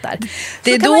 Du fattar.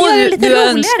 Det är då du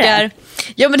önskar.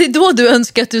 Ja, men det är då du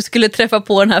önskar att du skulle träffa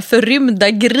på den här förrymda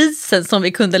grisen som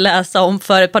vi kunde läsa om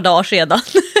för ett par dagar sedan.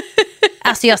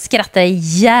 Alltså jag skrattar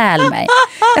ihjäl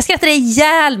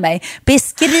mig.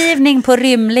 Beskrivning på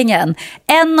rymlingen.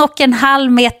 1,5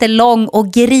 meter lång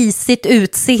och grisigt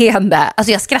utseende.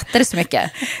 Alltså jag skrattade så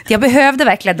mycket. Jag behövde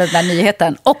verkligen den där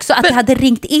nyheten. Också att det hade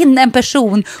ringt in en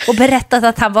person och berättat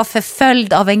att han var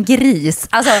förföljd av en gris.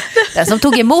 Alltså den som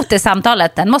tog emot det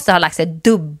samtalet, den måste ha lagt sig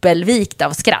dubbelvikt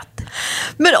av skratt.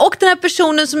 Men och den här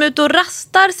personen som är ute och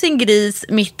rastar sin gris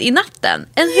mitt i natten.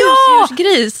 En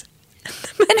husdjursgris.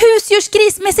 En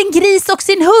husdjursgris med sin gris och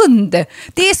sin hund.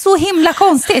 Det är så himla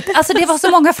konstigt. Alltså det var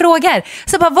så många frågor.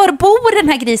 Så bara, var bor den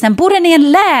här grisen? Bor den i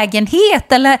en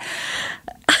lägenhet eller?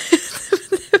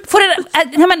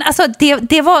 Nej, men alltså,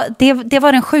 det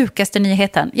var den sjukaste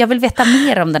nyheten. Jag vill veta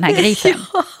mer om den här grisen.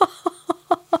 Ja.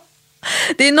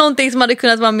 Det är någonting som hade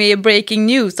kunnat vara med i Breaking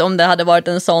News om det hade varit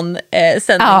en sån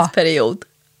sändningsperiod.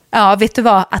 Ja, vet du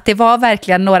vad? Att det var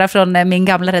verkligen några från min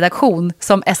gamla redaktion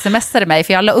som smsade mig.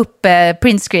 För jag la upp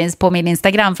printscreens på min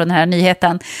Instagram från den här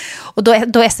nyheten. Och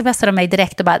då smsade de mig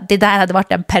direkt och bara, det där hade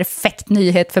varit en perfekt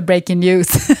nyhet för Breaking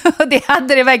News. Och det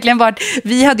hade det verkligen varit.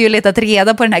 Vi hade ju letat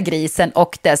reda på den här grisen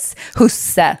och dess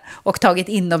husse. Och tagit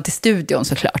in dem till studion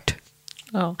såklart.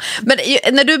 Ja. Men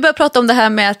när du börjar prata om det här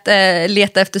med att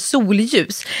leta efter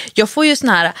solljus, jag får ju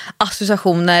såna här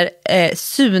associationer.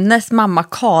 Sunes mamma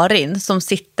Karin som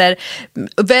sitter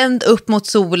vänd upp mot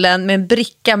solen med en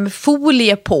bricka med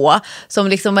folie på, som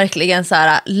liksom verkligen så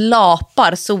här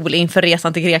lapar sol inför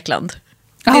resan till Grekland.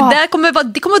 Det kommer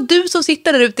vara du som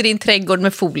sitter där ute i din trädgård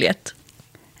med foliet.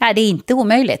 Nej, det är inte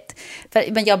omöjligt.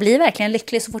 Men jag blir verkligen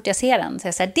lycklig så fort jag ser den. Så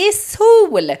jag säger, det är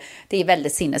sol! Det är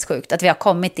väldigt sinnessjukt att vi har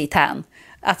kommit dit här.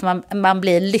 Att man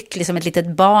blir lycklig som ett litet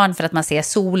barn för att man ser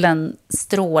solen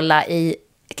stråla i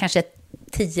kanske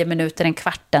 10 minuter, en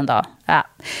kvart en dag. Ja.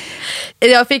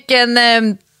 Jag fick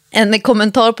en en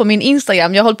kommentar på min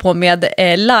Instagram. Jag håller på med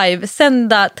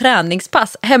livesända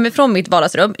träningspass hemifrån mitt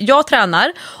vardagsrum. Jag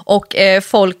tränar och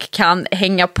folk kan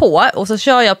hänga på. Och så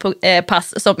kör jag på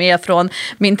pass som är från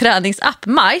min träningsapp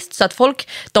Majst. Så att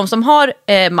de som har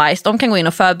Majst, de kan gå in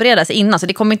och förbereda sig innan. Så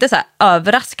det kommer inte så här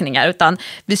överraskningar, utan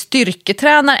vi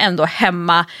styrketränar ändå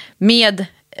hemma med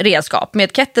redskap,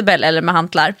 med kettlebell eller med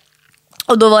hantlar.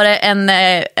 Och då var det en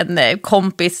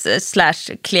kompis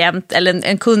 / klient, eller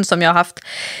en kund som jag har haft,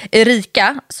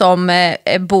 Erika, som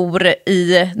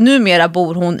numera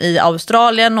bor hon i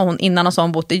Australien, och innan har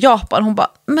hon bott i Japan. Hon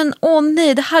bara, men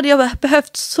nej, det hade jag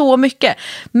behövt så mycket.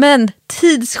 Men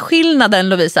tidsskillnaden,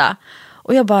 Lovisa.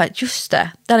 Och jag bara, just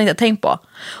det hade jag inte tänkt på.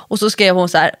 Och så skrev hon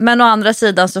så här, men å andra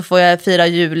sidan så får jag fira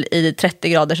jul i 30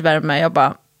 graders värme. Jag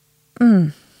bara,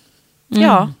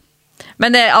 ja.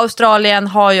 Men Australien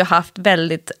har ju haft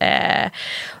väldigt,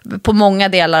 på många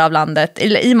delar av landet,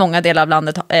 eller i många delar av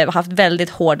landet, haft väldigt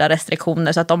hårda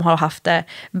restriktioner, så att de har haft det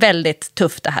väldigt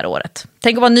tufft det här året.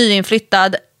 Tänk att vara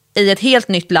nyinflyttad i ett helt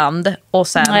nytt land och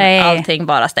sen allting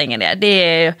bara stänger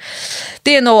ner.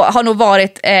 Har nog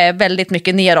varit väldigt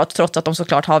mycket neråt, trots att de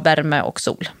såklart har värme och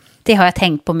sol. Det har jag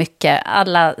tänkt på mycket.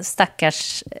 Alla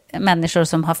stackars människor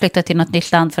som har flyttat till något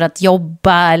nytt land för att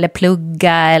jobba eller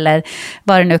plugga eller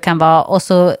vad det nu kan vara. Och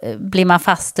så blir man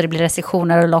fast och det blir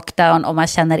restriktioner och lockdown och man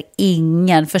känner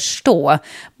ingen förstå.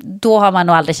 Då har man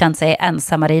nog aldrig känt sig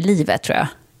ensammare i livet, tror jag.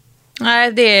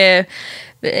 Nej, det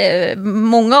är...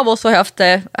 många av oss har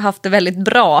haft det väldigt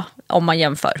bra om man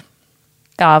jämför.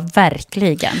 Ja,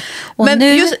 verkligen. Och men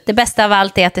nu, det bästa av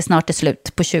allt är att det snart är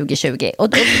slut på 2020. Och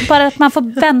bara att man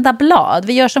får vända blad.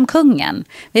 Vi gör som kungen.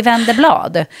 Vi vänder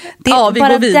blad. Vi bara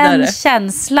går vidare. Den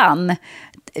känslan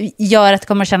gör att det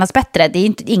kommer att kännas bättre.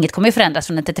 Inget kommer att förändras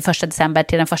från den 31 december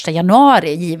till den 1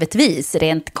 januari, givetvis,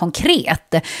 rent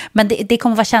konkret. Men det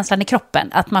kommer att vara känslan i kroppen.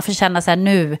 Att man får känna så här,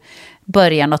 nu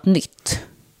börjar något nytt.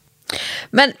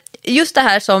 Men just det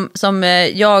här som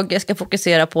jag ska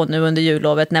fokusera på nu under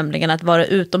jullovet, nämligen att vara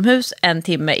utomhus 1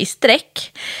 timme i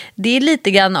sträck. Det är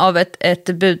lite grann av ett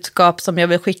budskap som jag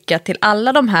vill skicka till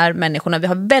alla de här människorna. Vi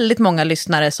har väldigt många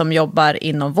lyssnare som jobbar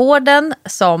inom vården,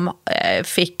 som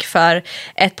fick för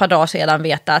ett par dagar sedan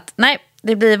veta att nej,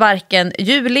 det blir varken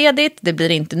julledigt, det blir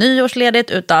inte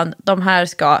nyårsledigt, utan de här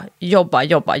ska jobba.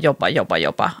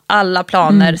 Alla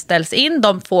planer ställs in,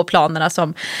 de få planerna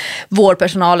som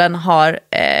vårdpersonalen har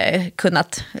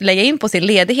kunnat lägga in på sin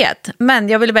ledighet. Men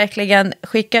jag vill verkligen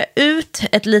skicka ut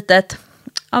ett litet,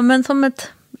 som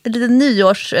ett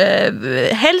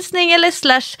nyårshälsning eller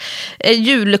 /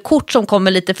 julkort som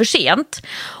kommer lite för sent.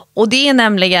 Och det är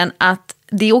nämligen att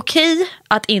det är okej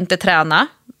att inte träna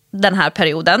den här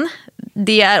perioden.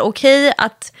 Det är okej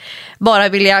att bara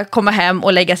vilja komma hem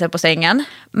och lägga sig på sängen.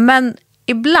 Men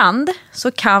ibland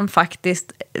så kan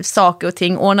faktiskt saker och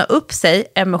ting ordna upp sig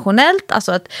emotionellt.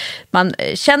 Alltså att man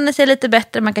känner sig lite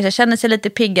bättre, man kanske känner sig lite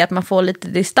pigg, att man får lite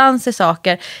distans i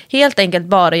saker. Helt enkelt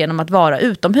bara genom att vara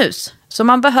utomhus. Så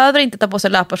man behöver inte ta på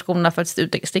sig löparskorna för att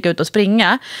sticka ut och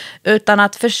springa. Utan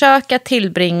att försöka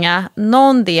tillbringa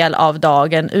någon del av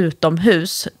dagen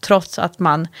utomhus, trots att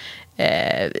man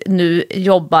nu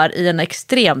jobbar i en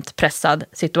extremt pressad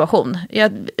situation.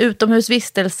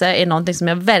 Utomhusvistelse är någonting som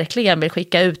jag verkligen vill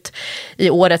skicka ut i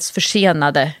årets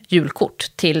försenade julkort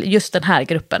till just den här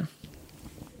gruppen.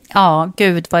 Ja,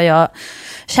 gud vad jag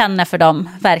känner för dem,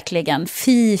 verkligen.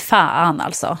 Fy fan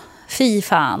alltså. Fy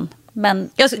fan. Men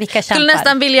vilka kämpar,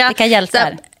 nästan vilja, vilka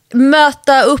hjältar.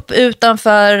 Möta upp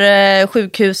utanför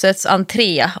sjukhusets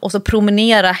entré och så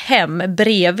promenera hem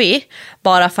bredvid,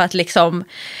 bara för att liksom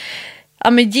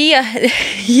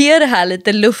ge det här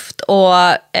lite luft och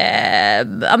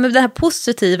den här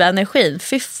positiva energin.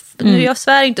 Nu, jag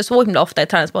svär inte så himla ofta i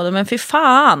träningsbaden, men fy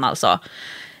fan alltså.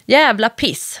 Jävla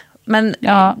piss. Men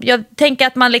jag tänker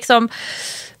att man liksom,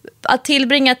 att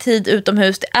tillbringa tid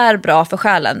utomhus, det är bra för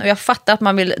själen. Och jag fattar att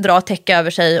man vill dra täcka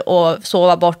över sig och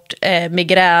sova bort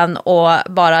migrän och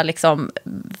bara liksom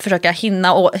försöka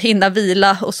hinna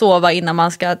vila och sova innan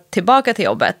man ska tillbaka till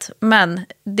jobbet. Men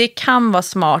det kan vara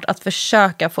smart att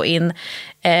försöka få in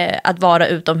att vara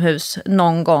utomhus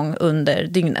någon gång under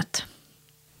dygnet.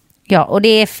 Ja, och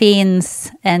det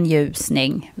finns en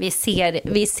ljusning. Vi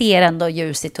ser ändå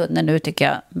ljus i tunneln nu, tycker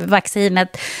jag.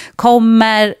 Vaccinet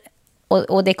kommer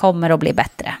och det kommer att bli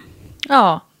bättre.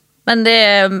 Ja, men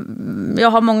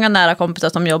jag har många nära kompisar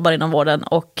som jobbar inom vården,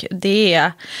 och det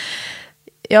är...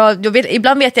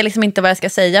 ibland vet jag liksom inte vad jag ska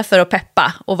säga för att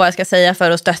peppa och vad jag ska säga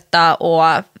för att stötta,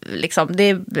 och liksom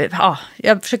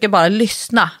jag försöker bara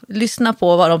lyssna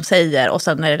på vad de säger, och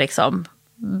sen är det liksom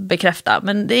bekräfta,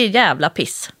 men det är jävla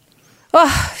piss.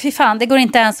 Fy fan, det går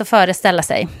inte ens att föreställa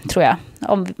sig, tror jag.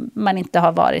 Om man inte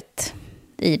har varit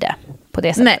i det på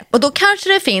det sättet. Nej, och då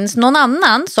kanske det finns någon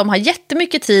annan som har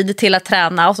jättemycket tid till att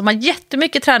träna och som har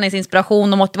jättemycket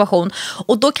träningsinspiration och motivation.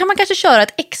 Och då kan man kanske köra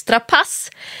ett extra pass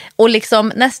och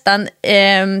liksom nästan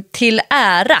till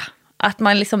ära. Att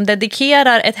man liksom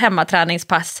dedikerar ett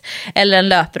hemmaträningspass eller en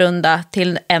löprunda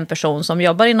till en person som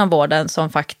jobbar inom vården som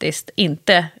faktiskt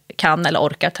inte kan eller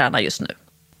orkar träna just nu.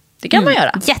 Det kan man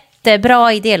göra.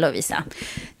 Jättebra idé, Lovisa.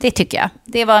 Det tycker jag.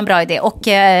 Det var en bra idé. Och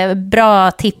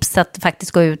bra tips att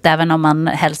faktiskt gå ut även om man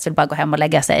helst vill bara gå hem och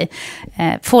lägga sig.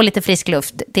 Få lite frisk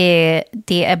luft. Det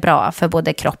är bra för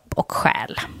både kropp och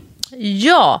själ.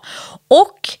 Ja,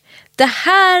 och det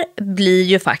här blir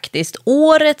ju faktiskt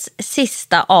årets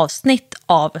sista avsnitt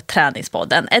av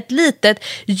Träningspodden. Ett litet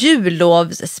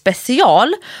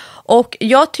jullovsspecial. Och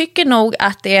jag tycker nog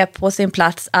att det är på sin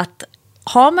plats att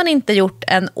har man inte gjort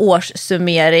en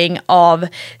årssummering av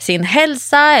sin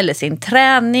hälsa eller sin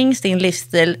träning, sin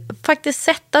livsstil, faktiskt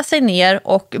sätta sig ner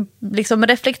och liksom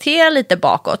reflektera lite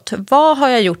bakåt. Vad har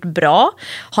jag gjort bra?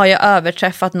 Har jag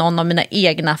överträffat någon av mina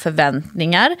egna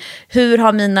förväntningar? Hur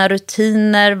har mina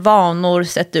rutiner, vanor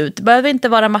sett ut? Det behöver inte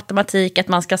vara matematik att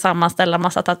man ska sammanställa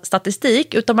massa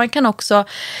statistik, utan man kan också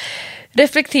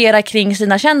reflektera kring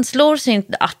sina känslor, sin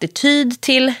attityd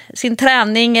till sin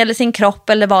träning eller sin kropp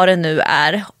eller vad det nu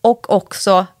är. Och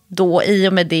också då i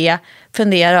och med det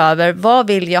fundera över vad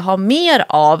vill jag ha mer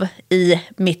av i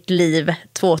mitt liv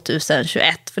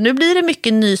 2021. För nu blir det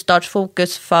mycket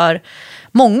nystartsfokus för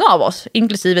många av oss,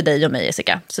 inklusive dig och mig,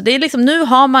 Jessica. Så det är liksom, nu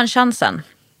har man chansen.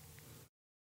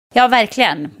 Ja,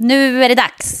 verkligen. Nu är det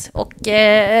dags. Och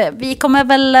vi kommer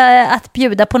väl att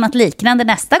bjuda på något liknande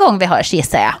nästa gång vi hörs,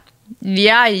 gissar jag.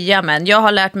 Jajamän, jag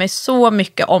har lärt mig så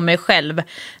mycket om mig själv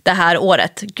det här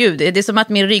året. Gud, det är som att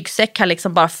min ryggsäck har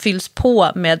liksom bara fylls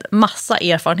på med massa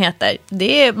erfarenheter.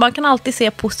 Man kan alltid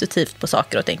se positivt på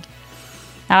saker och ting.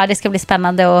 Ja, det ska bli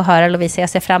spännande att höra, Lovisa. Jag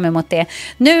ser fram emot det.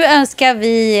 Nu önskar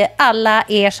vi alla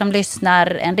er som lyssnar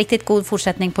en riktigt god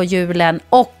fortsättning på julen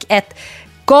och ett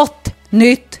gott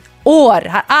nytt år.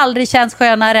 Har aldrig känts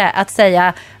skönare att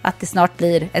säga att det snart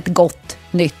blir ett gott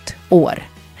nytt år.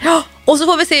 Ja, och så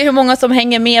får vi se hur många som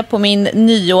hänger med på min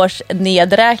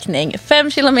nyårsnedräkning.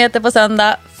 5 kilometer på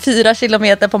söndag, 4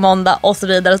 kilometer på måndag och så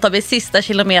vidare. Så tar vi sista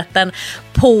kilometern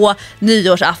på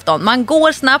nyårsafton. Man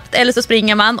går snabbt eller så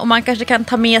springer man. Och man kanske kan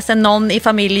ta med sig någon i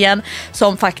familjen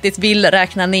som faktiskt vill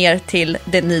räkna ner till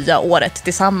det nya året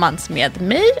tillsammans med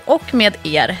mig och med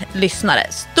er lyssnare.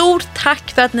 Stort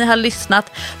tack för att ni har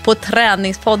lyssnat på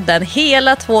Träningspodden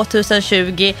hela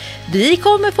 2020. Vi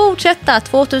kommer fortsätta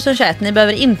 2021. Ni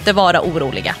behöver inte vara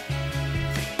oroliga.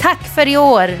 Tack för i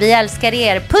år. Vi älskar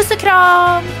er. Puss och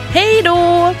kram! Hej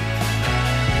då!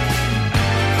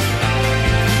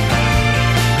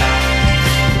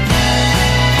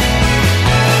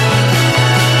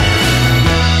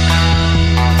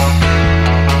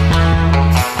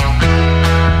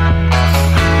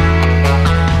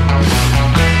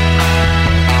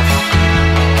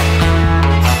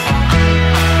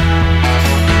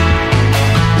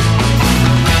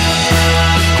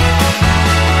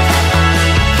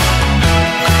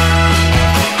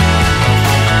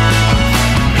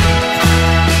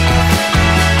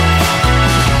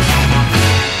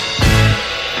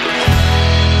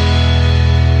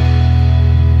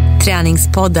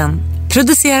 Träningspodden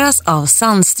produceras av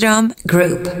Sandström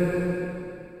Group.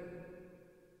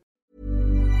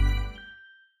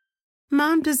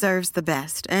 Mom deserves the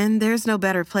best, and there's no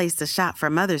better place to shop for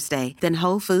Mother's Day than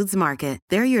Whole Foods Market.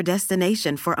 They're your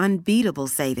destination for unbeatable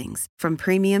savings, from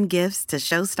premium gifts to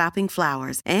show-stopping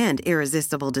flowers and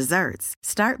irresistible desserts.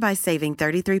 Start by saving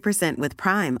 33% with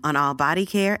Prime on all body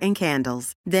care and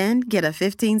candles. Then get a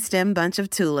 15-stem bunch of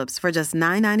tulips for just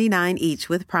 $9.99 each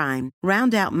with Prime.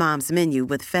 Round out Mom's menu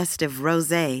with festive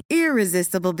rosé,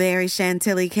 irresistible berry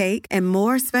chantilly cake, and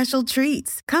more special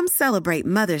treats. Come celebrate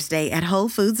Mother's Day at Whole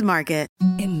Foods Market.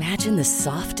 Imagine the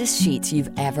softest sheets you've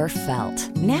ever felt.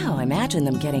 Now imagine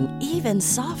them getting even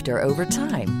softer over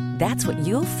time. That's what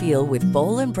you'll feel with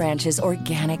Boll & Branch's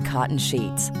organic cotton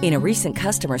sheets. In a recent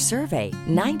customer survey,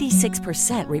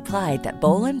 96% replied that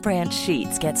Boll & Branch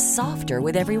sheets get softer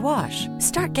with every wash.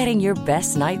 Start getting your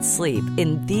best night's sleep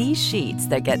in these sheets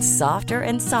that get softer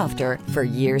and softer for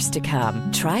years to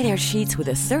come. Try their sheets with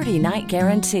a 30-night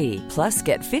guarantee. Plus,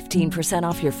 get 15%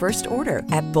 off your first order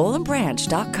at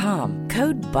bollandbranch.com.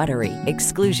 Code BUTTERY.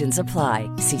 Exclusions apply.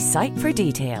 See site for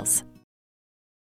details.